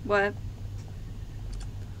 What?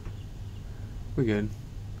 we're good.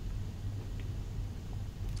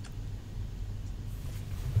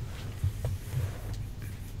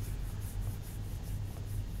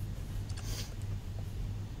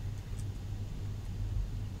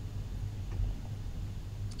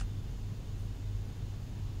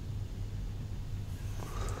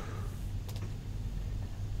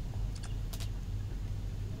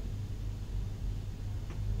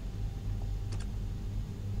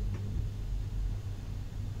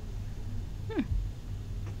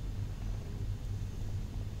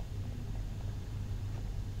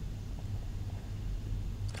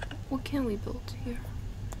 can we build here?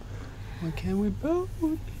 What can we build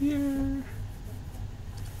here?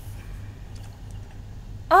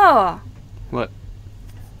 Oh! What?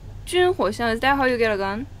 军火箱, is that how you get a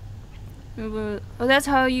gun? Oh, that's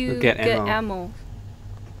how you Get get ammo. ammo.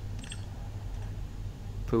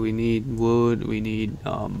 But we need wood. We need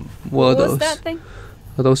what are What was those? that thing?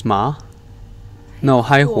 Are those ma? No,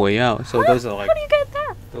 开火药. So those are like How do you get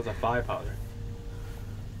that? those are fire powder.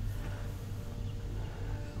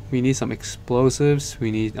 We need some explosives.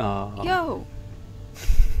 We need Yo!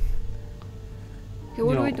 Okay,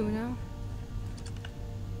 what do we Yo. do now?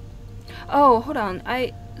 Oh, hold on.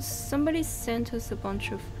 Somebody sent us a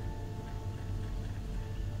bunch of...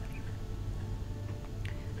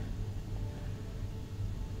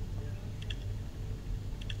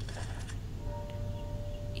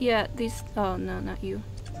 Yeah, these... Oh, no, not you.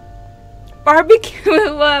 Barbecue!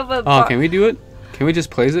 Oh, can we do it? Can we just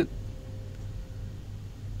place it?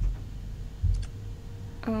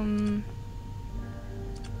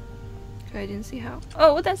 I didn't see how.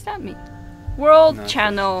 Oh, what does that mean? World No,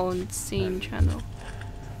 channel, scene channel.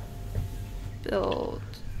 Build.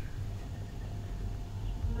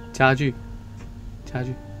 家具.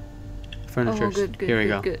 Furniture. Oh, good, good, Here we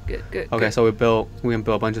good, go. good. Okay, so we can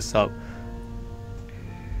build a bunch of stuff.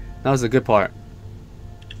 That was the good part.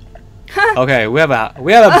 Okay, we have a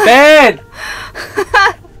bed.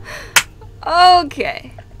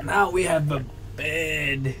 Okay. Now we have a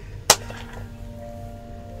bed.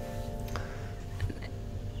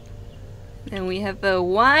 Then we have a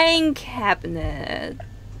wine cabinet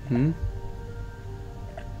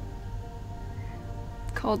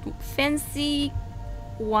called Fancy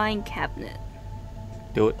Wine Cabinet.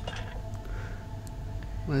 Do it.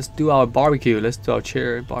 Let's do our barbecue. Let's do our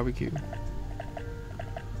chair barbecue.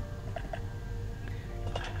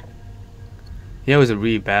 Yeah, it was a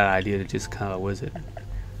really bad idea to just kind of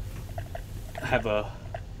have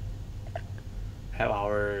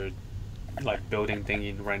our like building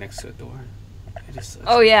thingy right next to the door.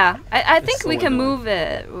 Oh yeah, I think so we can annoying. move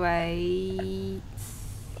it, right?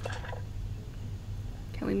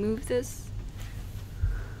 Can we move this?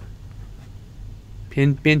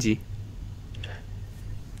 编辑.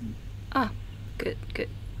 Ah, good.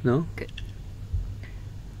 No? Good.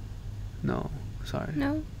 No, sorry.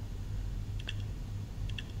 No.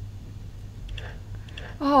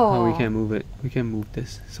 Oh, we Oh, can't move it. We can't move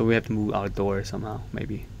this. So we have to move our door somehow,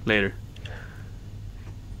 maybe later.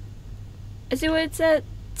 is it where it said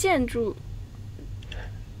建筑?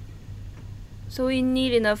 So we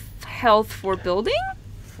need enough health for building?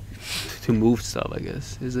 To move stuff, I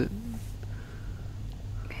guess. Is it?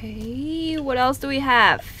 Okay, what else do we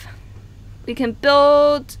have? We can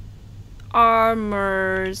build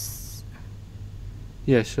armors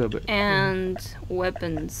Yeah, sure, but and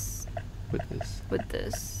weapons with this. with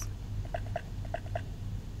this.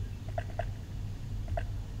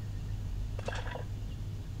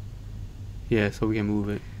 Yeah, so we can move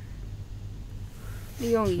it.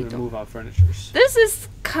 利用移 We 动. move our furnitures. This is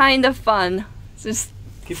kind of fun. Just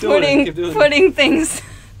Keep doing it. Keep doing it. putting things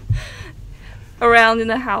around in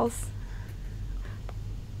the house.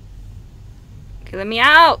 Okay, let me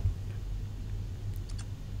out.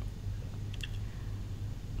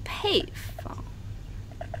 Payphone.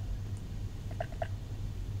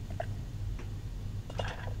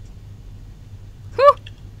 Whew.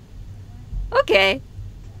 Okay.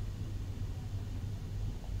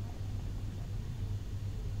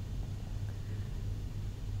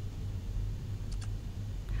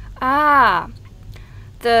 Ah,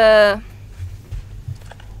 I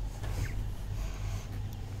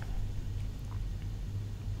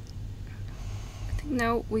think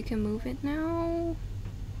now we can move it now.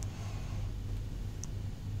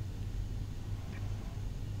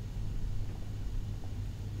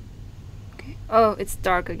 Okay. Oh, it's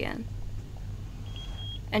dark again.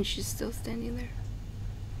 And she's still standing there.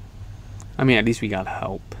 I mean, at least we got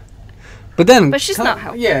help. But then, But she's not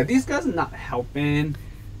helping. Yeah, these guys are not helping.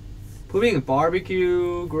 Putting a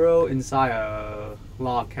barbecue grill inside a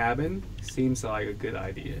log cabin seems like a good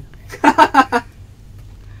idea.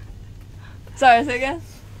 Sorry, say again?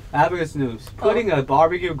 Abacus News. Putting a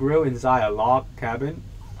barbecue grill inside a log cabin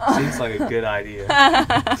seems like a good idea.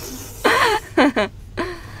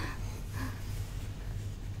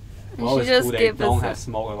 Well, she it's just cool they gave don't us have a,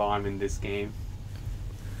 smoke alarm in this game.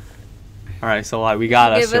 Alright, so like we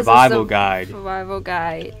got a gave us survival guide. Survival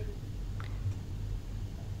guide.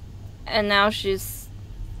 And now she's.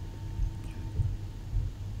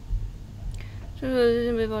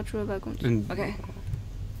 Okay.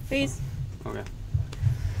 Please. Okay.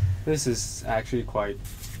 This is actually quite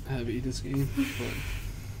heavy, this game.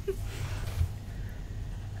 But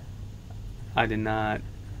I did not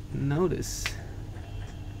notice.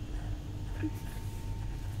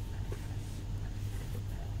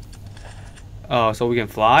 Oh, so we can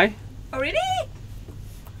fly? Already?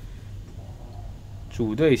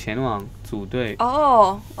 组队前往组队.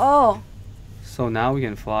 Oh, oh. So now we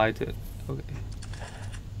can fly to. Okay.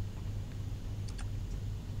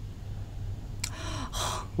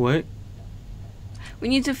 What? We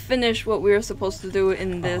need to finish what we were supposed to do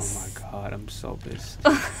in this. Oh my god, I'm so pissed.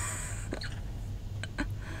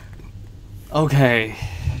 Okay.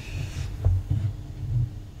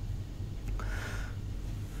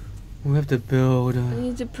 We have to build. We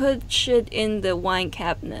need to put shit in the wine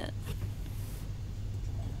cabinet.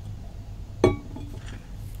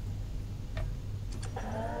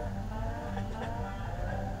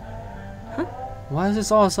 Why is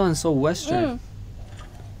this all of a sudden so Western?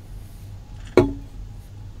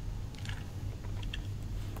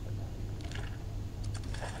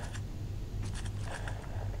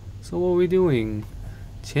 So what are we doing?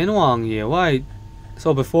 前往野外.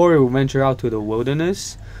 So before we venture out to the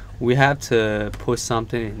wilderness, we have to put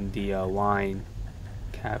something in the wine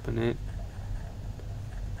cabinet.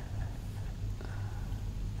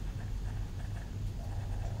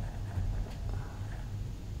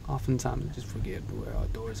 Oftentimes I just forget where our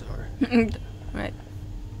doors are. Right.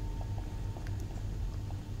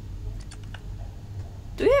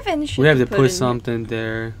 Do we have any shit We have to put put in something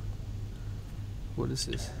there. What is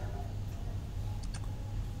this?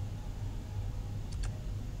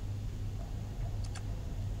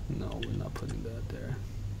 No, we're not putting that there.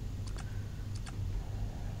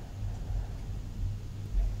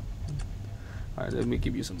 Alright, let me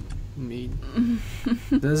give you some meat.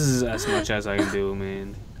 This is as much as I can do,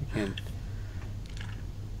 man. I can't.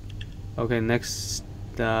 Okay, next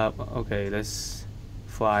stop. Okay, let's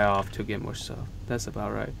fly off to get more stuff. That's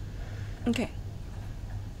about right. Okay.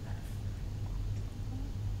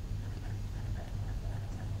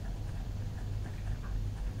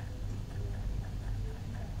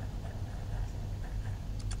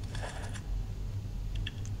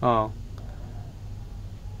 Oh.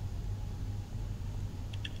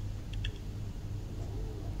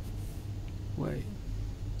 Wait.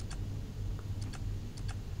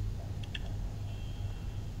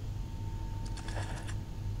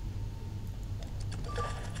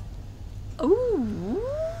 Ooh.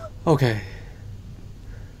 Okay.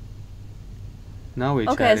 Now we're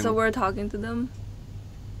Okay, chatting. so we're talking to them.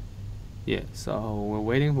 Yeah, so we're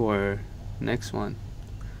waiting for next one.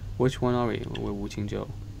 Which one are we? We're Wu Qingzhou.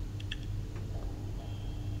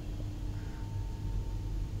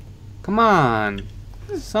 Come on,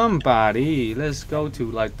 somebody. Let's go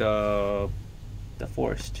to like the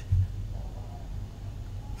forest.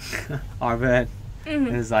 Arvet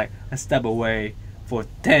is like a step away for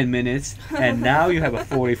 10 minutes, and now you have a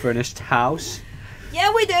fully furnished house.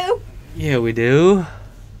 Yeah, we do. Yeah, we do.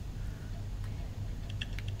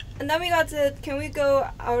 And then we got to. Can we go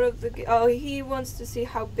out of the? Oh, he wants to see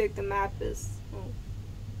how big the map is. Oh.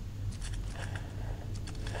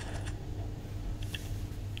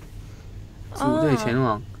 Zhu Dui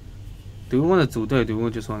Qianwang. Do we want to Zhu Dui? Do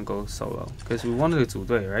we just want to go solo? Because we wanted to Zhu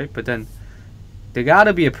Dui, right? But then there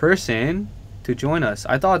gotta be a person to join us.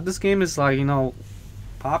 I thought this game is like, you know,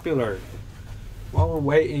 popular. While we're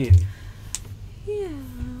waiting, Yeah.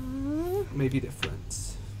 maybe they're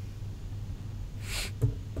friends.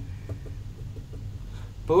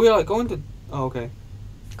 But we are like going to. Oh, okay.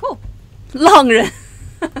 Cool. 浪人.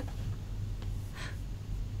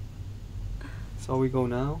 So we go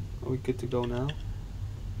now? Are we good to go now?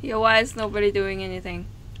 Yeah, why is nobody doing anything?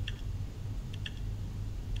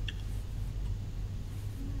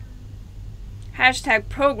 Hashtag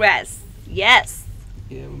progress. Yes.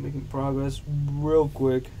 Yeah, we're making progress real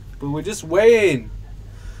quick. But we're just waiting.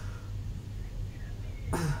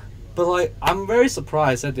 But like, I'm very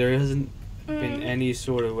surprised that there hasn't been any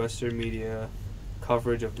sort of Western media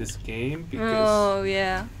coverage of this game because. Oh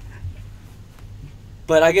yeah.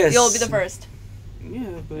 But I guess You'll be the first.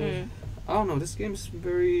 Yeah, but I don't know. This game's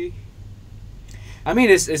very. I mean,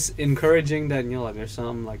 it's encouraging that, you know, like there's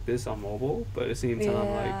something like this on mobile, but at the same time,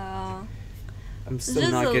 like I'm still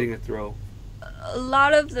just not getting the thrill. A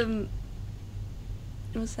lot of them.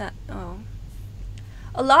 What's that? Oh.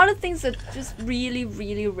 A lot of things are just really,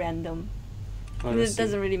 really random. Oh, It let's see.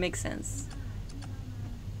 doesn't really make sense.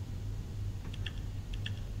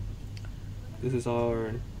 This is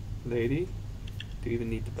our lady. Do you even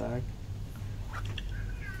need the bag?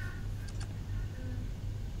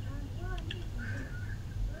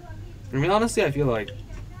 I mean, honestly, I feel like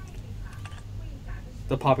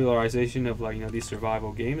the popularization of, like, you know, these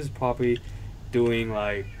survival games is probably doing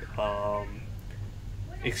like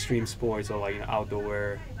extreme sports or like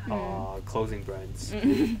outdoor clothing brands.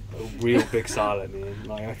 A real big salad, man.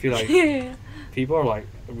 Like I feel like people are like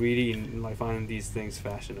really like finding these things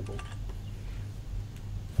fashionable.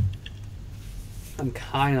 I'm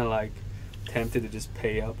kind of like tempted to just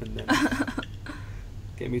pay up and then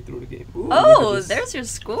get me through the game. Ooh, Oh, there's your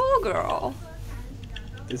schoolgirl.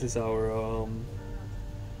 This is our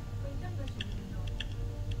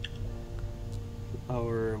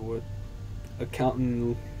what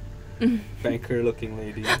accountant banker looking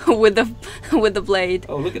lady. with the blade.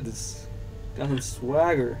 Oh, look at this. Got some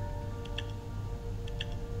swagger.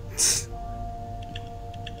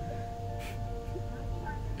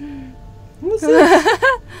 What's this?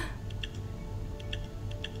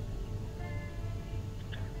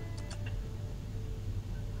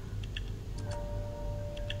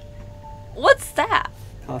 What's that?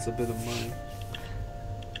 Costs a bit of money.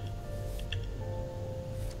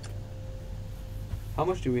 How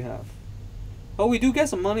much do we have? Oh, we do get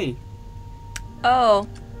some money. Oh,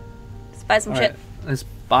 let's buy some shit. Alright, let's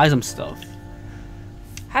buy some stuff.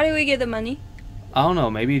 How do we get the money? I don't know,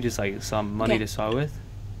 maybe just like some money Okay. to start with.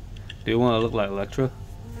 Do you want to look like Electra?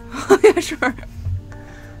 Yeah, sure.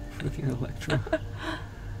 Looking at Electra.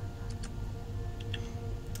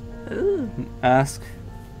 Ooh. Ask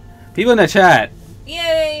people in the chat.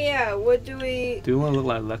 Yeah. What do we Do you want to look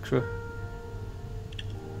like Electra?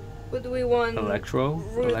 want? Electro?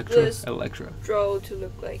 Ruthless Electra. Draw to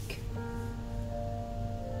look like.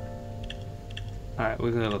 Alright,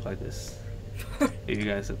 we're gonna look like this. If you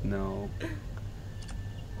guys know.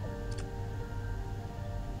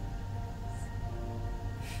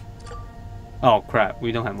 Oh crap,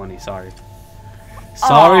 we don't have money, sorry.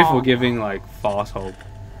 Sorry Aw. for giving like false hope.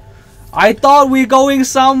 I thought we're going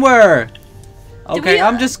somewhere! Okay, we-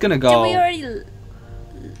 I'm just gonna Did go. we already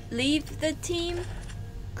leave the team?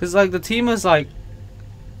 Cause like the team is like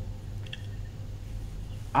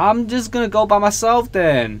I'm just gonna go by myself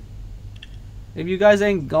then. If you guys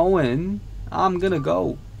ain't going, I'm gonna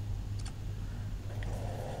go.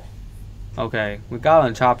 Okay, we got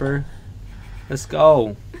on chopper. Let's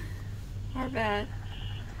go. Our bad.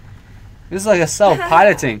 This is like a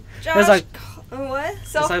self-piloting. It's like what?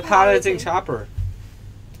 it's like piloting chopper.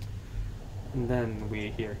 And then we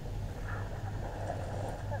here.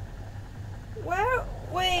 Where?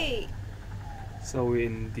 Wait. So we're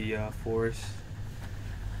in the forest.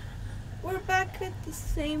 We're back at the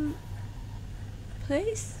same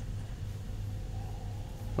place?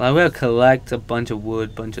 Like we'll collect a bunch of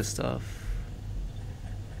wood, bunch of stuff.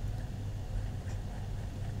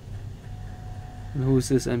 And who's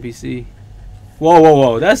this NPC?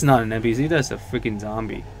 Whoa! That's not an NPC. That's a freaking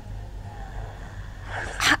zombie.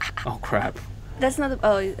 Oh crap! That's not the.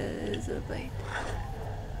 Oh, it's a blade.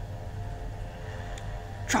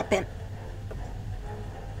 Drop him.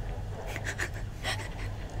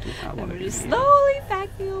 Do not wanna We're be just here. slowly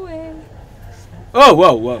backing away. Oh,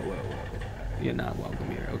 whoa! You're not welcome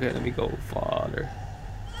here. Okay, let me go farther.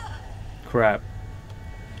 Crap.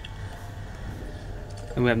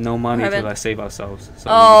 And we have no money to Raven. like save ourselves, so we just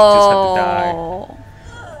have to die.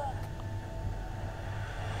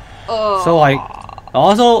 Oh. So like,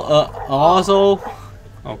 also,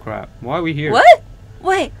 oh crap! Why are we here? What?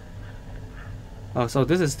 Wait, Oh, so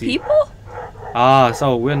this is the people?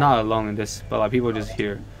 so we're not alone in this, but like people are just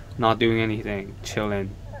here, not doing anything,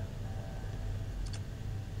 chilling.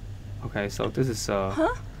 Okay, so this is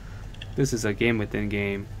Huh? this is a game within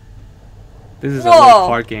game. This is a Whoa. little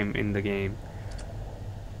card game in the game.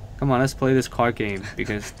 Come on, let's play this card game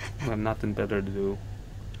because we have nothing better to do.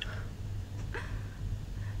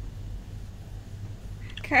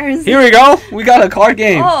 Karen Here we go. We got a card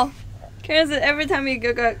game. Oh, Karen said every time you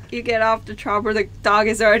get off the chopper, the dog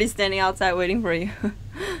is already standing outside waiting for you.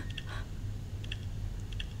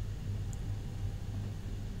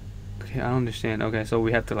 Okay, I don't understand. Okay, so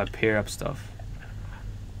we have to like pair up stuff.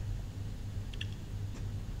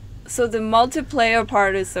 So the multiplayer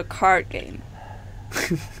part is a card game.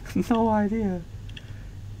 No idea.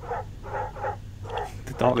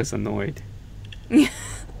 The dog is annoyed.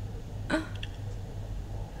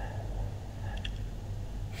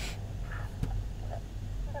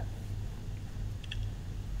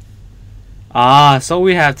 So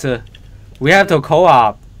we have to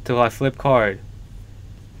co-op to like flip card.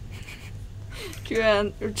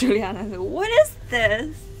 Juliana said, "What is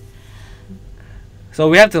this?" So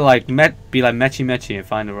we have to like be like matchy and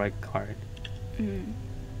find the right card. Mm.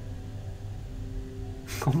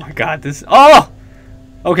 Oh my god, this. Oh!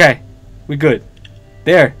 Okay, we good.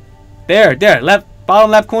 There. Left,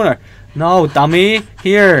 bottom left corner. No, dummy.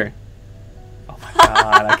 Here. Oh my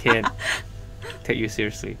god, I can't take you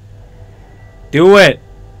seriously. Do it.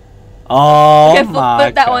 Oh Okay, my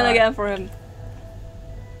flip that God. one again for him.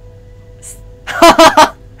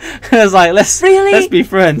 It's like let's Really? be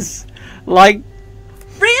friends. Like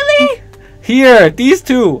Really? here, these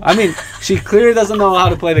two. I mean, she clearly doesn't know how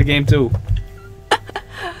to play the game too.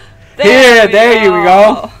 Here, there you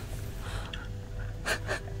go.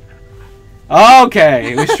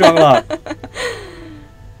 Okay, we struggle up.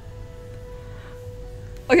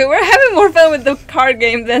 Okay, we're having more fun with the card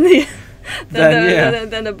game than the Yeah.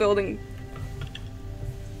 than the building.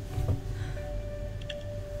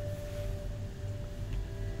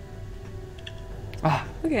 Ah,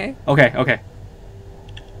 Okay. okay.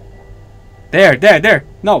 There.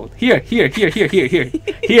 No, here. Here,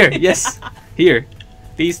 yes. Here.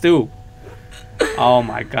 These two. Oh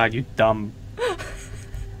my God, you dumb.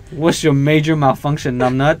 What's your major malfunction,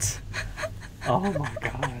 numbnuts? Oh my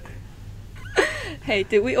God. Hey,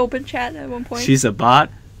 did we open chat at one point? She's a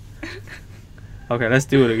bot? Okay, let's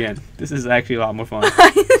do it again. This is actually a lot more fun.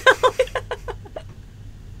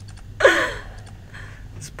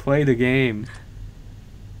 Let's play the game.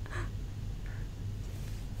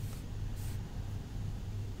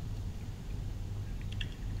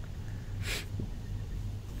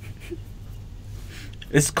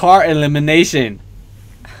 It's car elimination.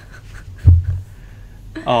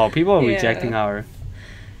 Oh, people are Yeah. rejecting our...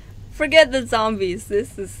 Forget the zombies.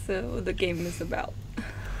 This is what the game is about.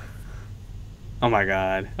 Oh my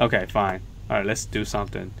God. Okay, fine. Alright, let's do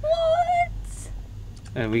something. What?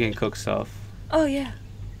 And we can cook stuff. Oh yeah.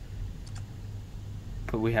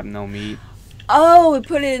 But we have no meat. Oh, we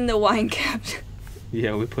put it in the wine cabinet.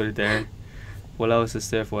 Yeah, we put it there. What else is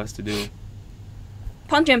there for us to do?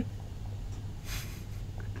 Punch him.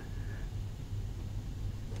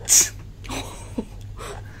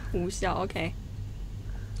 Okay.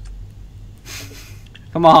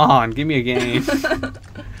 Come on, give me a game.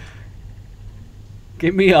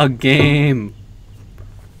 Give me a game.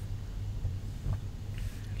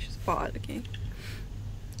 Just bought a game.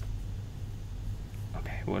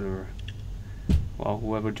 Okay, whatever. Well,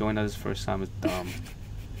 whoever joined us first time is dumb.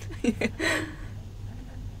 Let's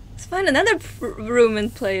find another room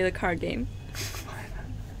and play the card game.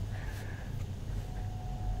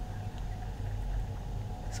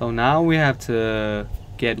 So now we have to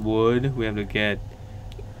get wood. We have to get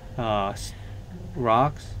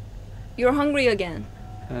rocks. You're hungry again.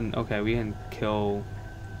 And okay, we can kill.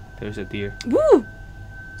 There's a deer. Woo!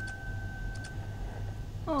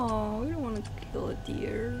 Oh, we don't want to kill a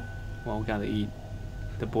deer. Well, we gotta eat.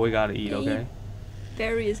 The boy gotta eat. Okay.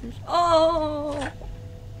 Berries and oh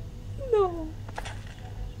no.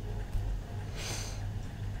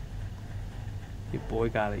 Your boy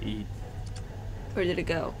gotta eat. Where did it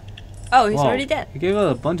go? Oh, he's Whoa, already dead. He gave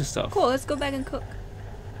us a bunch of stuff. Cool, let's go back and cook.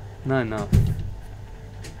 Not enough.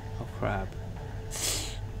 Oh crap.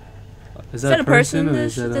 Is Is that a person? or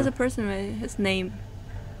is There's that a person with his name.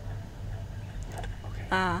 Okay.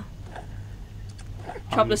 Ah.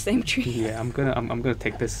 Chop the same tree. Yeah, I'm gonna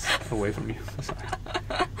take this away from you. Sorry.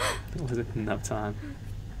 There wasn't enough time.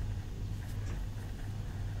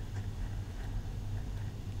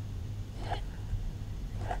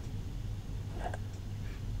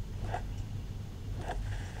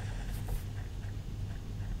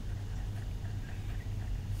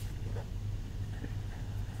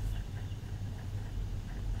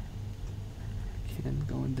 Can't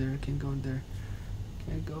go in there, can't go in there.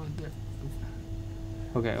 Can't go in there.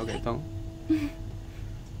 Okay, don't.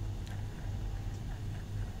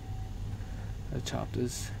 I chop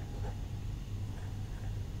this.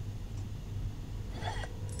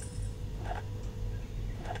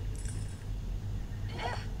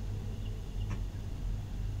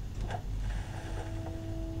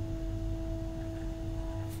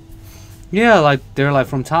 Yeah, like they're like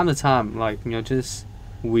from time to time, like just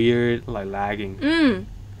weird, like lagging.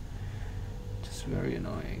 Just very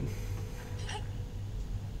annoying.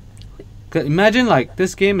 'Cause imagine like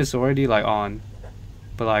this game is already like on,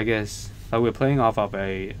 but I guess like we're playing off of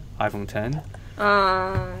a iPhone 10.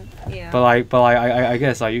 Yeah. But I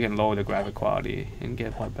guess like you can lower the graphic quality and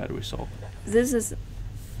get like better result. This is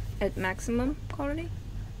at maximum quality.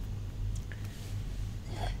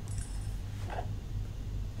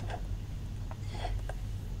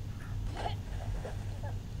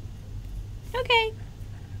 Okay.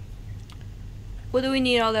 What do we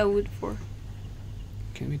need all that wood for?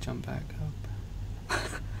 Can we jump back up?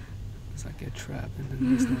 Cause I get trapped and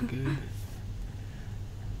then it's not good.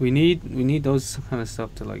 We need those kind of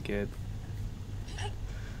stuff to like get.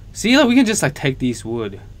 See, like we can just like take these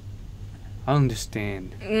wood. I don't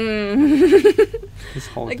understand. This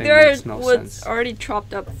whole Like thing there makes are no woods sense. already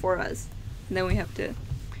chopped up for us. And then we have to.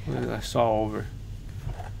 I saw over.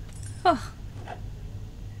 Oh.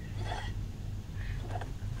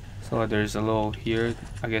 So there's a little here.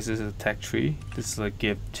 I guess this is a tech tree. This is a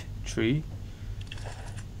gift tree.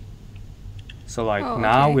 So like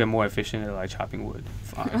now okay. we are more efficient at like chopping wood.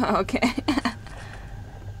 Fine. Okay.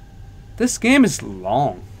 This game is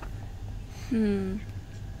long.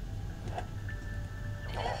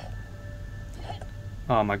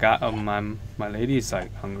 Oh my god! My lady is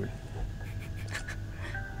like hungry.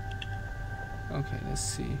 Okay, let's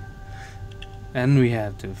see. And we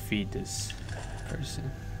have to feed this person.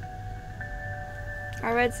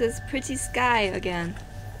 Alright, says pretty sky again.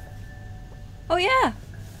 Oh yeah.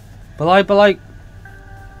 But like,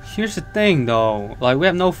 here's the thing though. Like we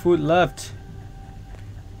have no food left.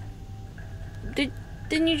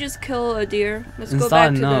 Didn't you just kill a deer? Let's It's go not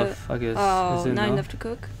back to enough, the. I guess. Oh, Is it not enough? enough to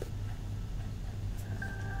cook.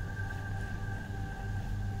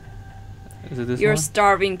 Is it this You're one?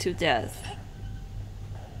 starving to death.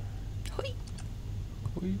 Hoi.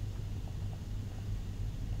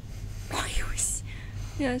 Hoi.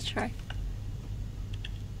 Yeah, let's try.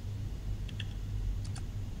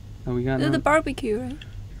 No, we got The no. barbecue, right?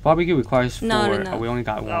 Barbecue requires 4. Not enough. We only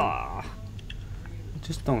got 1. Ah.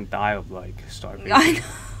 Just don't die of like starvation, I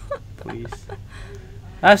know. please.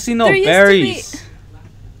 I've seen no There used to berries.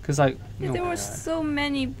 Cause like Yeah, no there were bad. so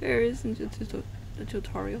many berries in the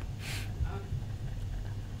tutorial.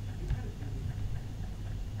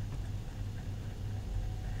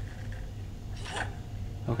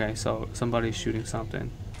 Okay, so somebody's shooting something.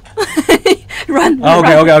 Run! Oh,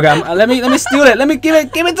 okay, run. okay. Let me steal it. Let me give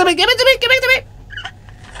it to me. Give it to me.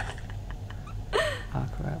 Ah,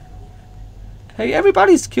 crap. Hey,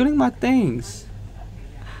 everybody's killing my things.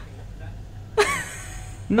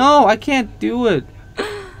 No, I can't do it.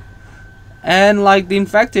 And like the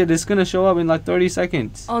infected is gonna show up in like 30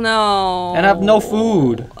 seconds. Oh no. And I have no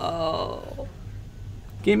food. Oh.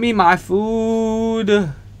 Give me my food.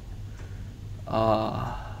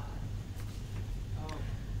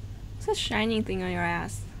 What's that shining thing on your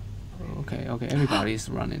ass? Okay. Everybody's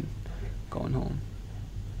running, going home.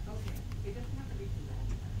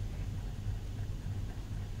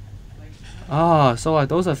 Ah, so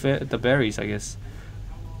those are the berries, I guess.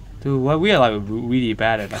 Dude, what we are like really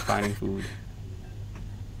bad at like finding food.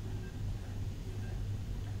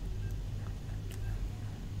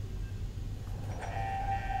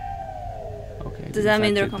 Okay. Does that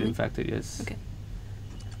mean they're infected, coming? Infected, yes. Okay.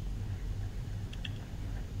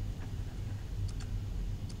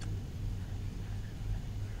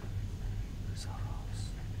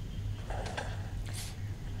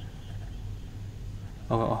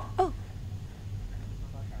 Oh. Oh.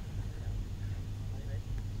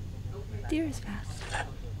 Deer is fast.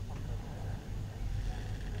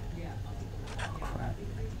 Crap.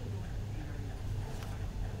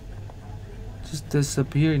 Just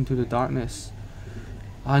disappear into the darkness.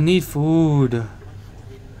 I need food.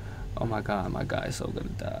 Oh my god, my guy is so gonna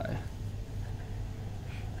die.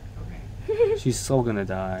 She's so gonna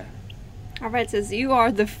die. Alright, says you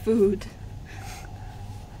are the food.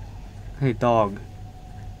 Hey dog.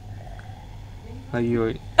 Like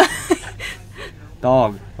you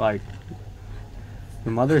dog, like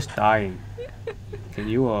your mother's dying. Can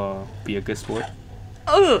you be a good sport?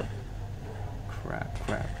 Ugh. Crap.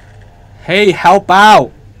 Hey, help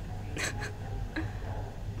out!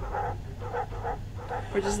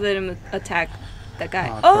 Or just let him attack that guy.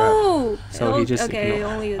 Oh, crap. Oh! So he just okay,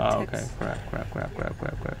 ignored- only Oh, attacks. okay.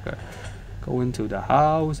 Crap. Go into the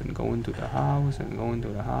house and go into the house and go into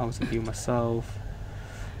the house and heal myself.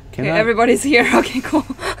 Can Okay, I? everybody's here. Okay, cool.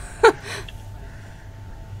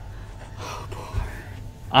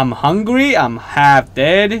 I'm hungry. I'm half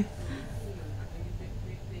dead.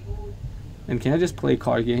 And can I just play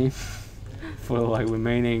card game for like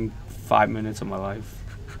remaining 5 minutes of my life?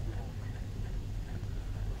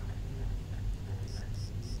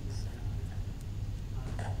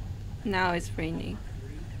 Now it's raining.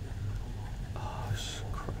 Oh,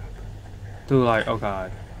 crap. Dude, like, oh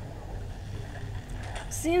god.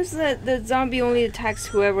 Seems that the zombie only attacks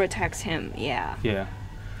whoever attacks him. Yeah. Yeah.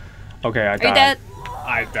 Okay, I Are died. you dead?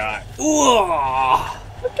 I died.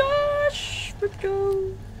 Ooh. Josh!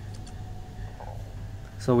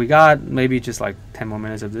 So we got maybe just like 10 more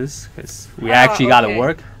minutes of this because we Oh, actually gotta okay.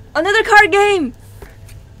 work. Another card game!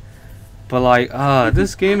 But like,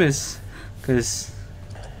 this game is, cause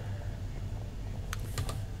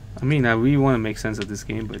I mean, I really want to make sense of this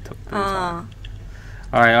game, but it took time.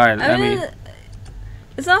 All right. I Let mean, me.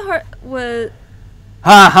 it's not hard. What?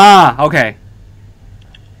 Ha. Okay.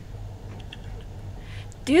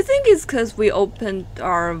 Do you think it's because we opened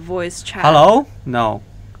our voice chat? Hello? No.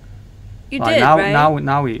 You Like, did, now, right?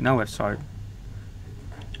 Now we're sorry.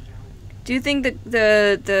 Do you think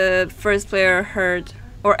the first player heard,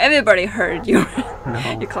 or everybody heard you?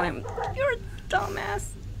 No. You claim you're a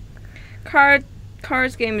dumbass.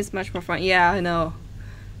 Cards game is much more fun. Yeah, I know.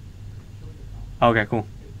 Okay, cool.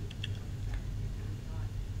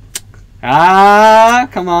 Ah,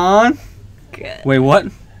 come on. Good. Wait, what?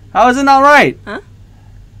 How is it not right? Huh?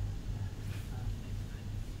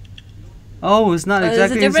 Oh, it's not Is it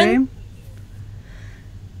exactly the different? same?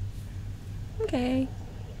 Okay.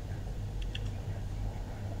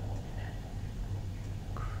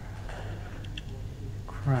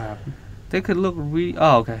 Crap. They could look really...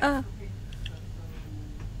 Oh, okay.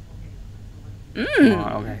 Mm.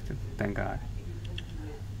 Oh, okay, thank God.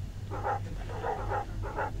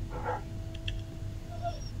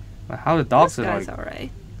 But how the dogs This are guy's like...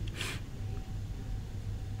 alright.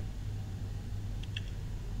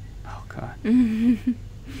 Oh, God.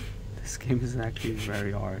 This game is actually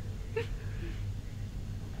very hard.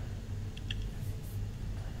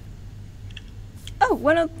 Oh,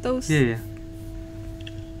 one of those. Yeah, yeah.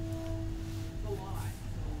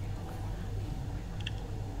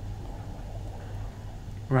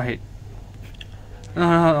 Right.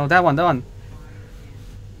 No, that one.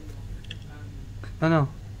 No.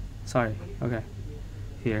 Sorry. Okay.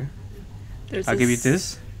 Here. There's I'll give you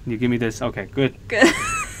this. You give me this. Okay, good. Good.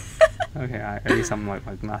 Okay, at least I'm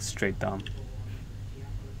like not straight dumb.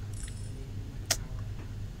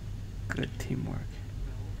 Good teamwork.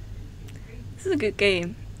 This is a good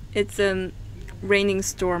game. It's raining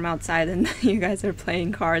storm outside, and you guys are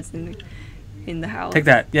playing cards in the house. Take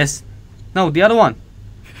that. Yes. No, the other one.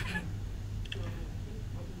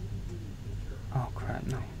 Oh crap!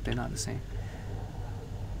 No, they're not the same.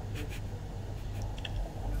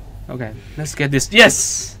 Okay, let's get this.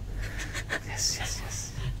 Yes.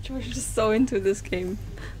 Yes. George is just so into this game.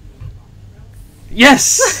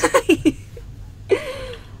 Yes.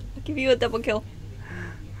 I'll give you a double kill.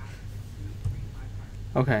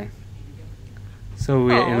 Okay. So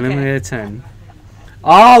we Oh, okay. eliminated 10.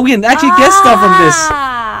 Oh, we can actually get stuff from this.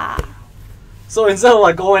 Ah! So instead of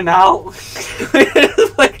like going out, we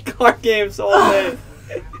just play card games all day.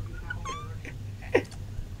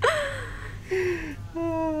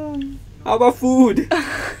 How about food?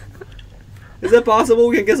 Is it possible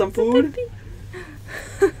we can get some food?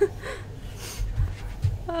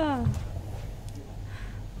 Ah.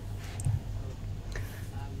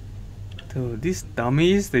 Dude, these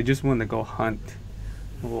dummies, they just want to go hunt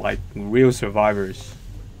like real survivors.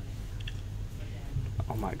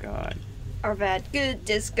 Oh my god. Arvad, good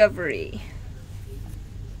discovery.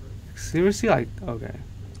 Seriously, like, okay.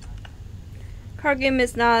 Card game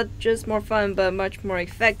is not just more fun, but much more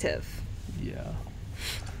effective. Yeah.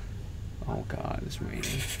 Oh god, it's raining.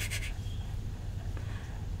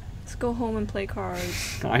 Let's go home and play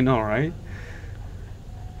cards. I know, right?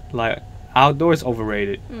 Like, outdoors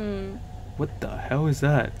overrated. Hmm. What the hell is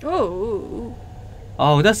that? Oh.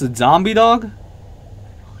 Oh, that's a zombie dog?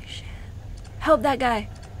 Holy shit. Help that guy.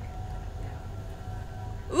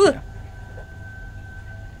 Ooh. Yeah.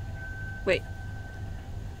 Wait.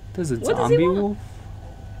 There's a What does he zombie want? wolf?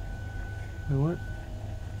 Wait, what?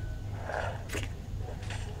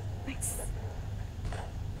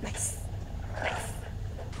 Nice.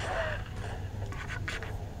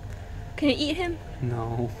 Can you eat him?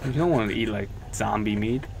 No, you don't want to eat like zombie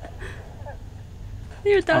meat.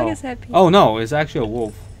 Your dog Oh. is happy. Oh no, it's actually a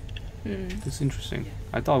wolf. Hmm. That's interesting.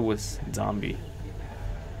 I thought it was zombie.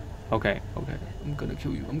 Okay. I'm gonna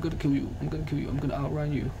kill you. I'm gonna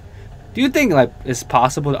outrun you. Do you think like it's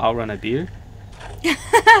possible to outrun a deer?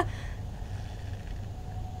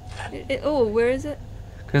 Oh, where is it?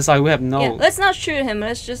 Cause like we have no. Yeah, let's not shoot him.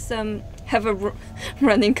 Let's just have a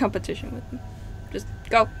running competition with him. Just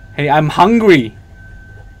go. Hey, I'm hungry.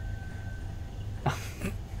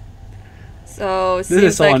 So it This is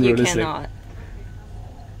seems so like you unrealistic. cannot.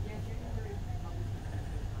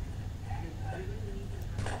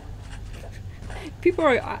 People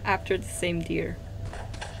are after the same deer.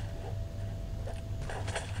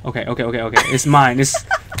 Okay. It's mine. It's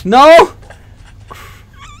no.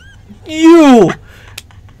 You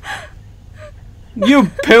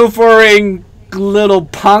pilfering little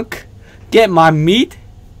punk. Get my meat.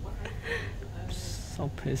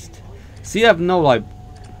 So pissed. See, I have no like.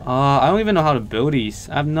 I don't even know how to build these.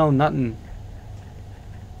 I have nothing.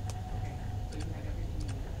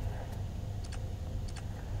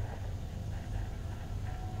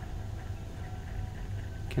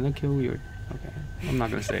 Can I kill your? Okay, I'm not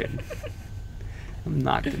gonna say it. I'm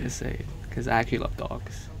not gonna say it because I actually love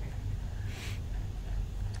dogs.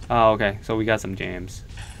 Oh, okay. So we got some jams.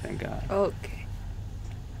 Thank God. Okay.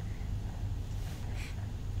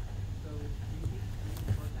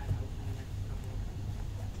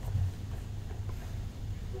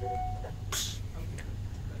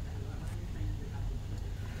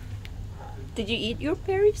 Did you eat your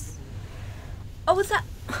berries? Oh, what's that?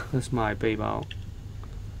 That's my babe out.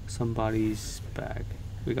 Somebody's bag.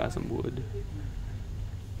 We got some wood.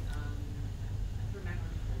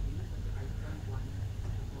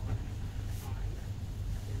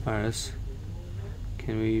 Alright,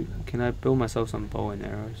 can I build myself some bow and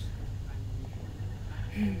arrows?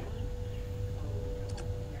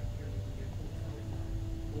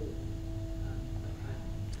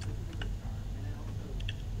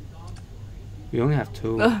 We only have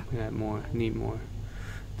 2. Ugh. We have more. Need more.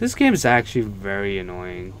 This game is actually very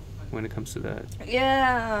annoying when it comes to that.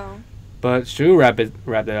 Yeah. But should we wrap it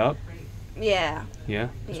up? Yeah. Yeah?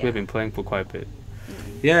 'Cause Yeah. we've been playing for quite a bit.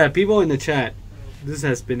 Yeah, people in the chat. This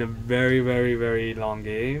has been a very, very, very long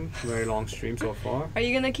game. Very long stream so far. Are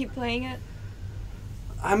you gonna keep playing it?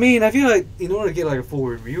 I mean, I feel like in order to get like a full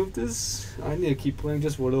review of this, I need to keep playing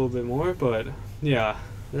just for a little bit more. But yeah,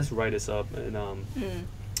 let's write this up and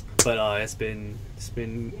But it's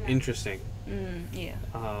been interesting. Yeah.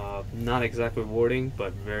 Not exactly rewarding,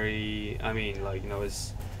 but very. I mean, like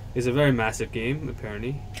it's a very massive game.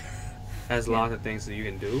 Apparently, has lots of things that you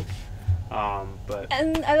can do. But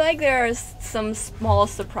And I like there are some small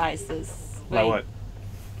surprises. like what?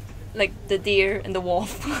 Like the deer and the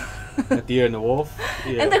wolf. The deer and the wolf.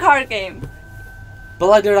 Yeah. And the card game. But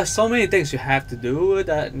like there are so many things you have to do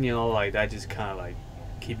that like that just kind of like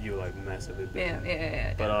keep you like massively busy.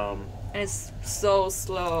 Yeah. But And it's so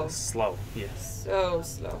slow. slow. Yes. So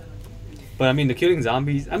slow. But I mean, the killing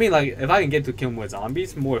zombies. I mean, like if I can get to kill more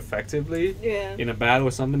zombies more effectively Yeah. in a battle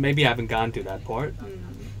or something, maybe I haven't gotten to that part.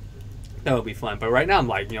 That would be fun. But right now, I'm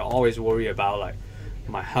like always worried about like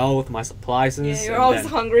my health, my supplies. Yeah, you're and always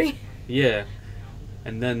then- hungry. Yeah.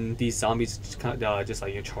 And then these zombies just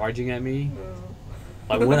like charging at me.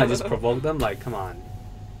 Like when I just provoke them, like come on.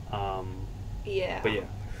 Yeah. But yeah.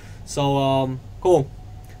 So cool.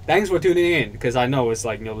 Thanks for tuning in because I know it's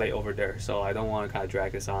like late over there, so I don't want to kind of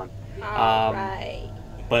drag this on. Alright.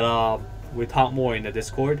 But we talk more in the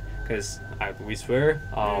Discord because we swear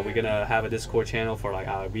we're gonna have a Discord channel for like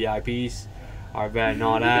our VIPs, our vet and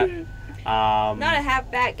all that. Not a half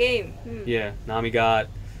bad game. Yeah, Nami God.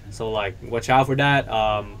 So like, watch out for that.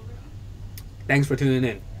 Thanks for tuning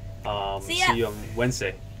in. See ya. See you on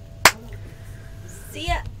Wednesday. See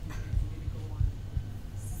ya.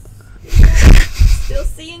 Still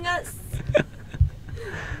seeing us?